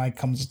 Juggy, if the mic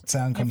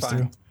sound comes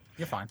through.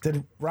 You're fine.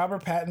 Did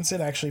Robert Pattinson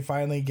actually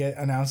finally get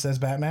announced as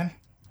Batman?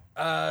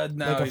 No,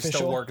 like he's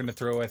still working it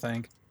through, I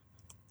think.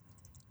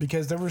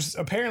 Because there was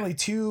apparently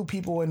 2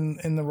 people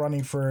in the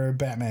running for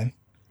Batman.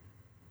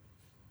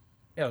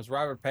 Yeah, it was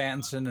Robert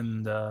Pattinson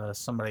and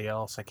somebody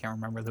else. I can't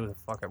remember who the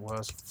fuck it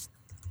was.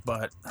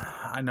 But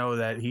I know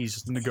that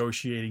he's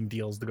negotiating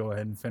deals to go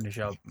ahead and finish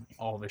up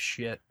all this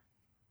shit.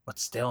 But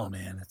still,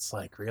 man, it's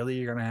like, really?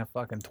 You're going to have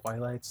fucking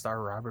Twilight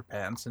star Robert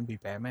Pattinson be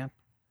Batman?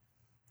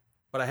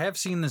 But I have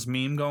seen this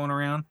meme going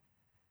around,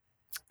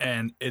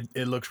 and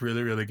it looks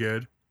really, really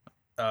good.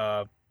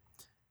 Have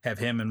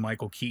him and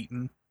Michael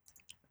Keaton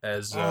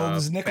as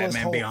Nicholas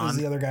Batman Hoult Beyond. is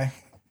the other guy.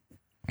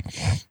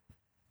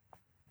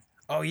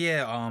 Oh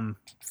yeah,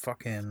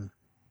 fucking.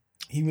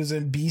 He was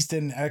in Beast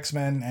and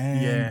X-Men,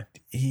 and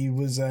he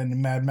was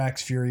in Mad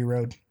Max Fury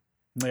Road.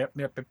 Yep.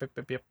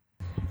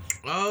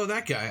 Oh,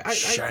 that guy.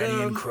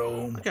 Shiny and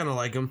chrome. I kind of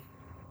like him.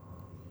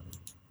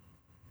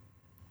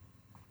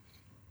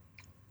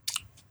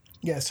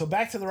 Yeah, so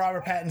back to the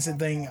Robert Pattinson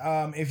thing.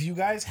 If you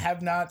guys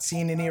have not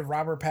seen any of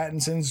Robert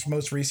Pattinson's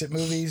most recent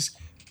movies,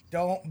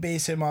 don't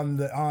base him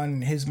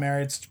on his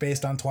merits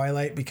based on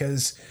Twilight,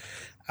 because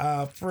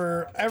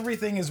for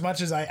everything, as much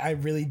as I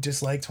really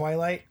dislike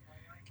Twilight,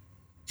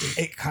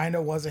 it kind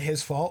of wasn't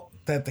his fault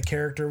that the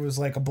character was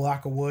like a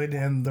block of wood,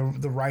 and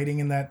the writing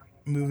in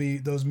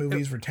those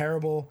movies were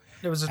terrible.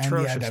 It was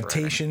atrocious. And the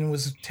adaptation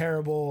was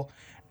terrible,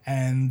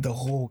 and the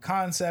whole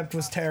concept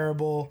was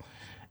terrible.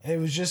 It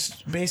was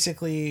just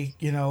basically,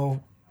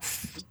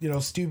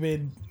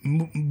 stupid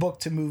book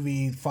to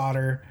movie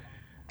fodder,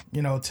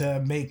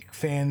 to make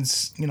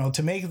fans,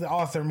 to make the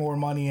author more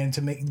money and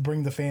to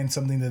bring the fans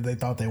something that they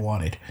thought they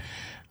wanted.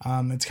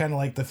 It's kind of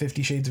like the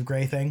 50 Shades of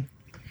Grey thing.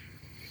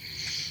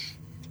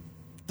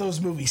 Those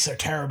movies are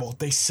terrible.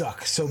 They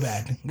suck so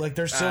bad. Like,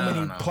 there's so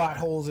many plot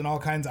holes and all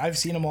kinds. I've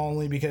seen them all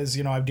only because,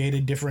 I've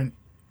dated different,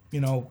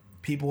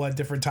 people at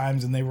different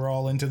times, and they were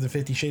all into the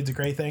 50 Shades of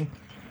Grey thing.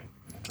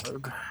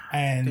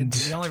 And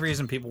the only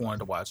reason people wanted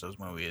to watch those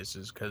movies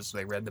is because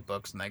they read the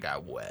books and they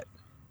got wet.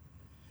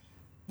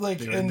 But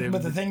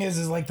the thing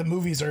is like the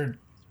movies are,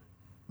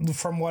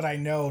 from what I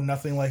know,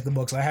 nothing like the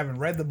books. I haven't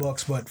read the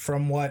books, but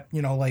from what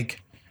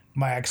like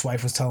my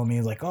ex-wife was telling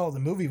me, like, oh, the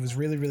movie was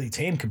really, really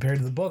tame compared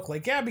to the book.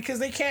 Like, yeah, because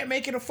they can't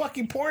make it a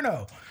fucking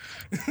porno.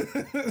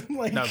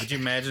 Like, no, could you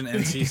imagine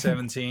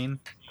NC-17?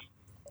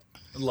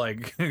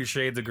 Like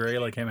Shades of Grey,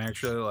 like him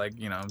actually, like,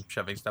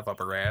 shoving stuff up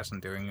her ass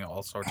and doing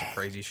all sorts of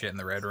crazy shit in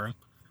the Red Room.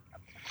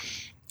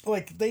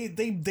 Like, they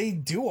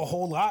do a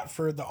whole lot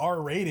for the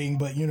R rating,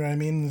 but you know what I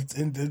mean?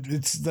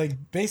 It's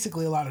like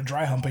basically a lot of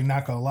dry humping,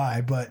 not gonna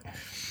lie, but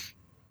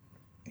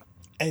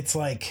it's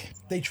like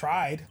they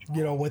tried,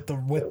 with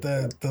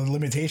the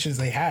limitations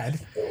they had.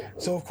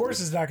 So of course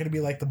it's not going to be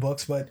like the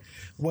books, but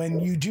when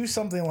you do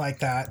something like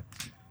that,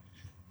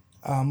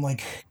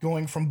 like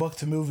going from book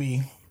to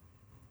movie,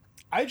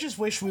 I just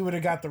wish we would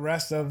have got the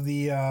rest of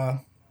the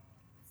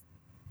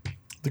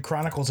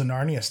Chronicles of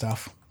Narnia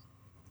stuff.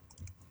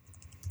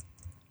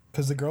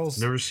 Because the girls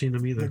Never seen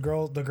them either.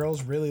 the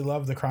girls really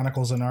loved the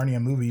Chronicles of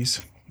Narnia movies,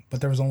 but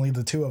there was only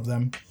the two of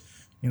them.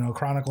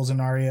 Chronicles of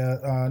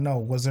Narnia. No,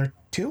 was there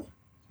two?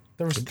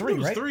 There was three,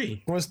 right?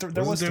 Three. There was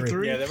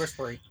three. Yeah, there was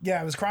 3.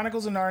 Yeah, it was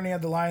Chronicles of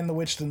Narnia, The Lion, the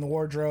Witch, and the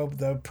Wardrobe,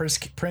 the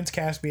Prince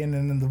Caspian,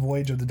 and then the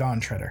Voyage of the Dawn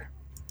Treader.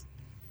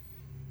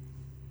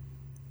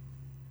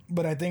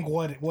 But I think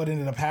what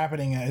ended up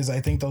happening is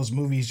I think those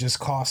movies just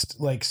cost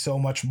like so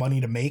much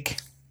money to make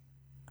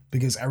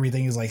because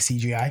everything is like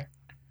CGI.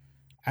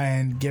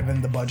 And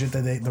given the budget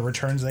that the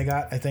returns they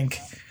got, I think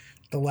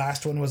the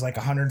last one was like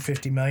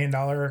 $150 million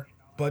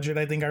budget,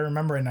 I think I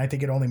remember, and I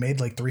think it only made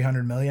like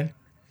 $300 million.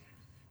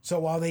 So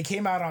while they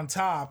came out on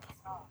top,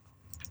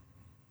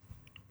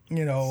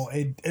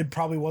 it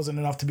probably wasn't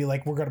enough to be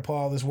like, we're going to put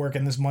all this work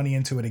and this money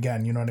into it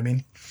again. You know what I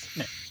mean?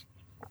 Yeah.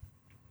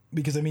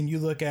 Because, I mean, you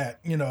look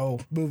at,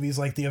 movies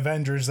like The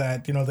Avengers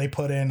that, they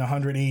put in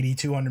 $180,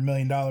 $200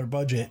 million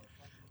budget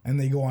and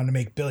they go on to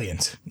make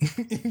billions,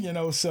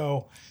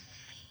 so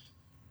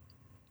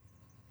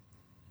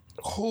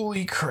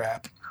holy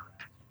crap.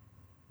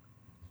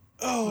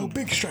 Oh,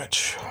 big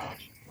stretch.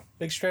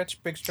 Big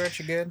stretch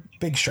again.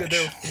 Big stretch.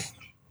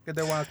 Good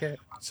there, Wildcat.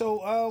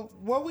 So,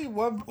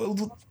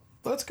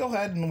 let's go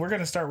ahead and we're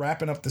going to start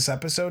wrapping up this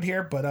episode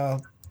here.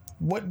 But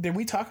what did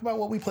we talk about?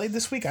 What we played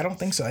this week? I don't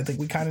think so. I think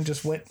we kind of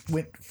just went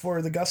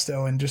for the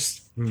gusto and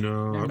just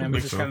No, I don't we think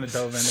just so. kind of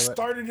dove into it.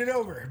 started it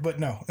over. But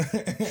no,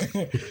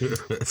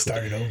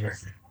 started over.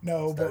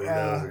 No, but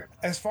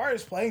as far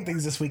as playing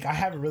things this week, I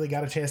haven't really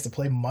got a chance to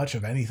play much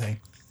of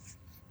anything.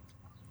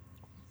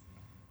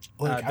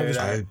 Like I was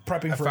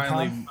prepping for a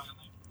con.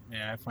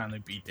 Yeah, I finally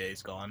beat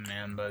Days Gone,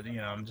 man. But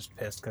I'm just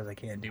pissed because I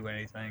can't do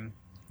anything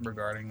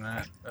regarding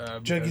that.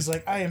 Juggy's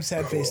like, I am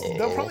sad faced.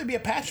 There'll probably be a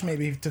patch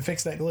maybe to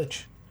fix that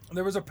glitch.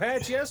 There was a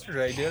patch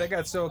yesterday, dude. I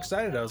got so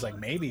excited. I was like,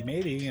 maybe,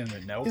 and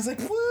then nope. He's like,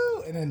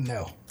 woo, and then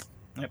no.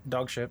 Yep,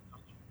 dog shit.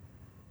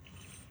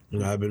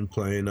 And I've been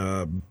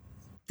playing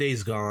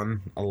Days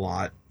Gone a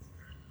lot.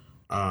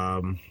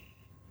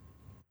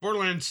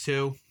 Borderlands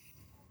 2.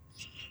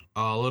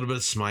 A little bit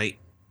of Smite.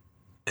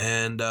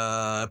 And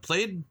I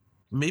played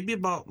maybe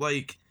about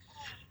like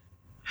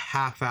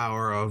half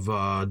hour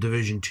of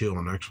Division 2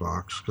 on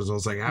Xbox. Because I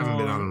was like, I haven't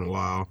been on in a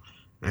while.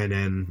 And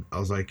then I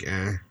was like,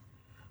 eh.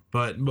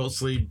 But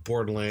mostly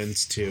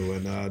Borderlands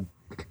 2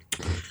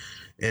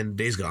 and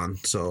Days Gone.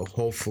 So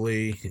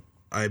hopefully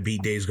I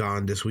beat Days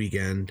Gone this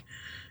weekend.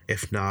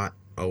 If not,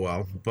 oh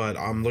well. But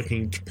I'm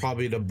looking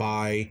probably to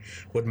buy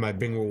with my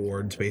Bing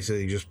rewards,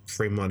 basically just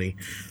free money,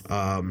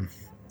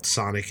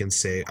 Sonic and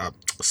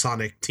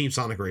Team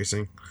Sonic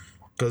Racing,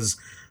 because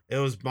it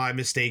was my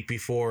mistake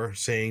before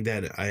saying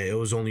that it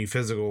was only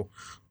physical.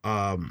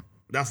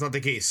 That's not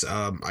the case.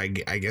 I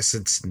guess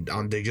it's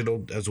on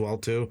digital as well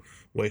too,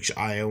 which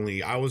I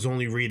was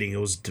only reading it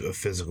was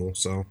physical.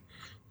 So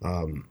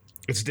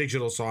it's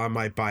digital, so I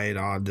might buy it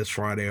on this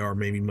Friday or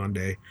maybe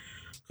Monday,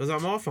 because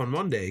I'm off on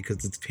Monday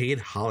because it's paid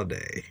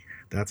holiday.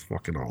 That's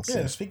fucking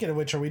awesome. Yeah. Speaking of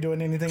which, are we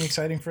doing anything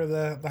exciting for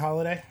the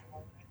holiday?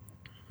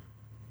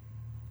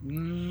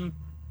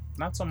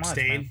 Not so much.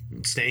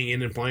 Staying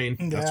in and playing.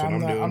 That's Yeah, what I'm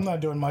doing. I'm not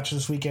doing much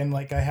this weekend.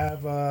 Like I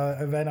have a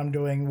event I'm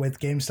doing with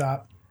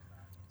GameStop.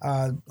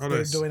 They're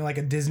nice. doing like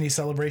a Disney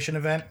celebration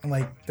event, and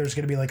like there's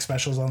gonna be like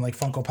specials on like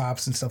Funko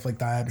Pops and stuff like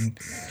that, and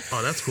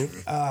Oh, that's cool.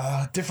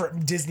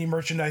 different Disney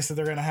merchandise that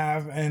they're gonna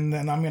have, and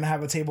then I'm gonna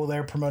have a table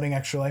there promoting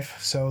Extra Life,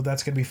 so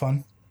that's gonna be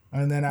fun.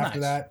 And then after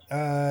Nice. that,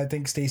 I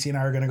think Stacy and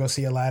I are gonna go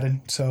see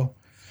Aladdin. So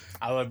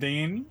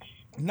Aladdin.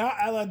 not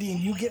Aladdin,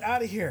 you get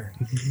out of here.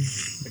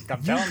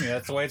 I'm telling you,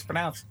 that's the way it's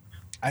pronounced.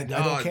 I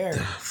don't care.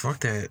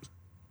 Fuck that.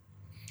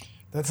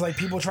 That's like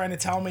people trying to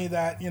tell me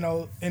that,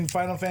 in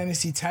Final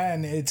Fantasy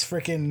X,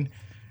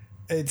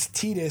 it's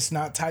Tidus,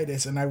 not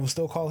Titus, and I will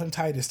still call him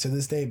Titus to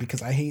this day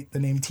because I hate the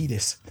name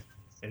Tidus.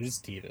 It is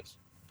Titus.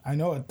 I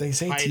know it. They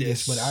say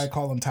Titus. Tidus, but I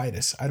call him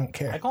Titus. I don't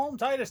care. I call him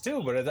Titus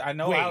too, but I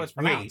know how it's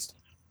pronounced.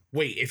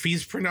 Wait, if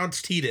he's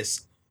pronounced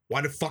Titus, why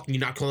the fuck are you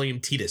not calling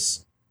him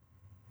Titus?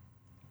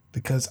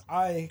 Because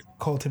I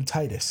called him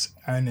Titus,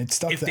 and it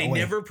stuck If that they way.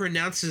 never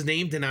pronounce his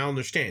name, then I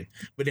understand.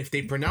 But if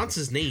they pronounce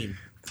his name,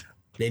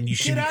 then you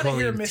should Get be out of calling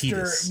here, him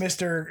Mr. Titus.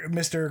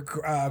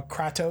 Mr.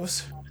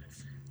 Kratos.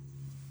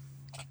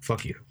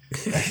 Fuck you.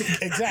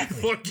 Exactly.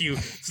 Fuck you.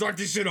 Start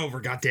this shit over,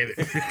 goddammit.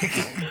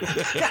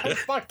 God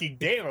fucking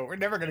damn it, we're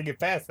never gonna get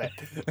past that.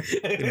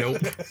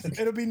 Nope.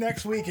 It'll be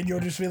next week, and you'll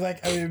just be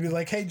like, hey,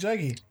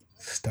 Juggy,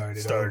 start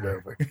it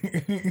over.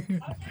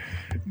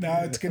 No,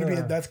 it's gonna be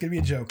that's gonna be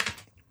a joke.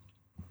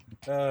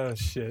 Oh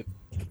shit.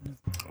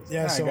 Yeah,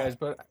 All right, so guys,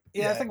 but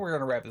I think we're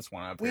gonna wrap this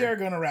one up. we are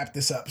gonna wrap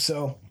this up.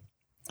 So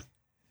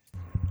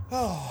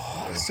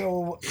Oh,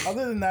 so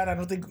other than that, I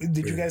don't think.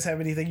 Did you guys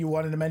have anything you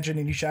wanted to mention?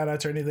 Any shout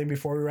outs or anything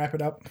before we wrap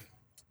it up?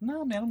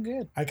 No, man, I'm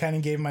good. I kind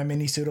of gave my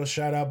mini pseudo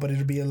shout out, but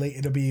it'll be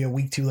a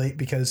week too late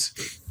because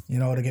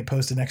it'll get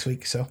posted next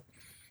week. So,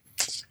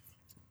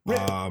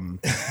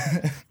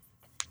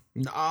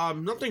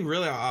 nothing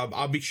really.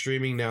 I'll be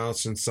streaming now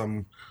since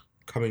I'm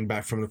coming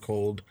back from the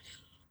cold.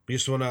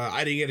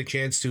 I didn't get a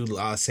chance to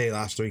say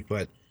last week,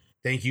 but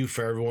thank you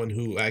for everyone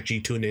who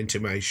actually tuned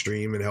into my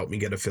stream and helped me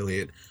get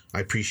affiliate.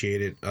 I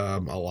appreciate it a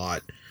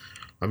lot.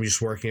 I'm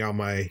just working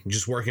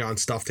on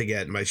stuff to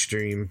get my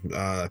stream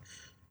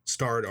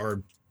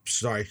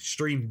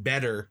stream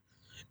better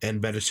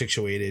and better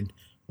situated.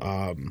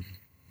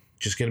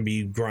 Just gonna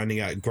be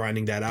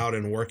grinding that out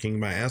and working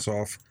my ass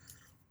off.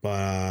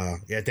 But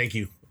yeah, thank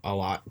you a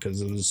lot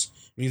because it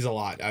means a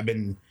lot. I've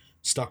been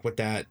stuck with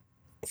that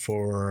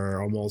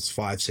for almost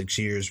 5-6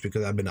 years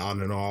because I've been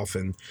on and off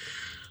and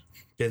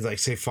been like,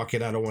 say fuck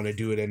it, I don't want to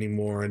do it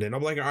anymore, and then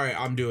I'm like, all right,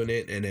 I'm doing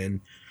it, and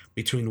then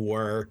between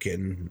work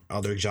and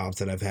other jobs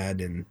that I've had,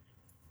 and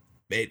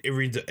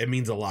it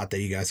means a lot that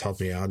you guys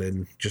helped me out,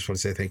 and just want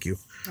to say thank you.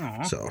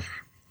 Aww. So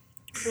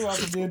you're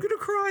welcome, dude. I'm gonna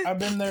cry. I've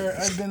been there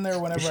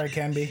whenever I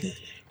can be,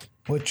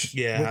 which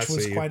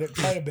was quite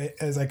a bit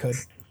as I could.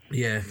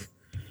 Yeah.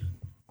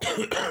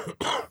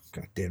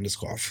 God damn this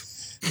cough.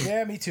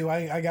 Yeah, me too.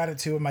 I got it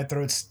too, and my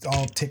throat's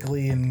all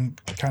tickly and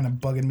kind of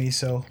bugging me.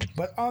 So,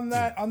 but on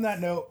that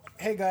note,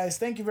 hey guys,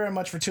 thank you very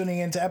much for tuning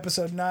in to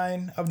episode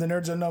 9 of the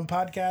Nerds Unknown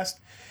podcast.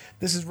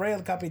 This is Ray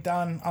El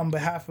Capitan on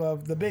behalf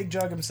of the Big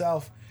Jug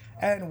himself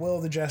and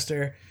Will the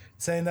Jester,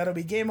 saying that'll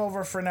be game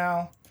over for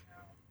now.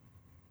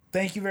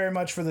 Thank you very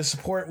much for the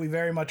support. We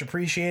very much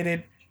appreciate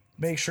it.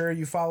 Make sure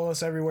you follow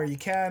us everywhere you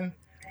can.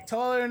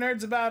 Tell other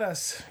nerds about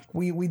us.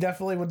 We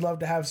definitely would love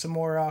to have some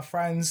more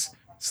friends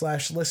 /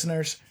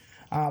 listeners.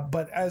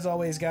 But as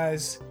always,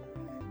 guys,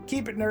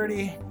 keep it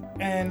nerdy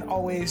and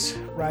always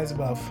rise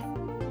above.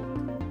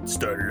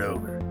 Start it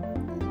over.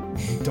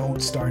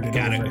 Don't start it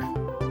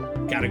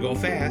over. Gotta go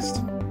fast.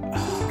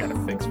 Gotta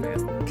fix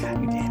fast.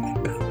 God damn it.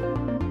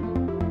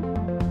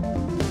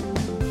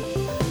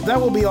 That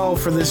will be all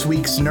for this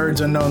week's Nerds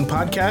Unknown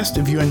podcast.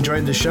 If you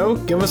enjoyed the show,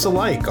 give us a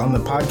like on the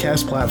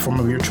podcast platform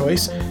of your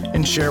choice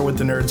and share with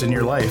the nerds in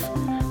your life.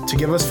 To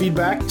give us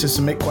feedback, to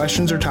submit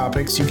questions or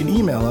topics, you can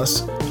email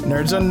us,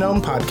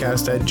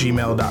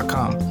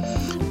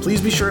 nerdsunknownpodcast@gmail.com.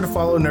 Please be sure to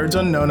follow Nerds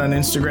Unknown on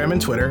Instagram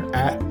and Twitter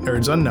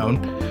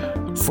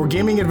 @NerdsUnknown. For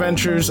gaming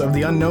adventures of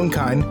the unknown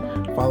kind,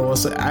 follow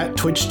us at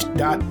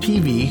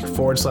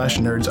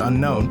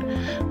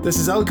twitch.tv/nerdsunknown. This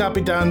is El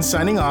Capitan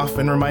signing off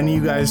and reminding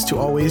you guys to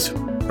always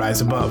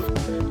rise above.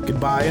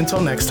 Goodbye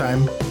until next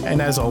time,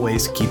 and as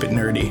always, keep it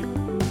nerdy.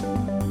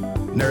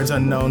 Nerds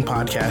Unknown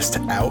podcast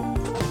out.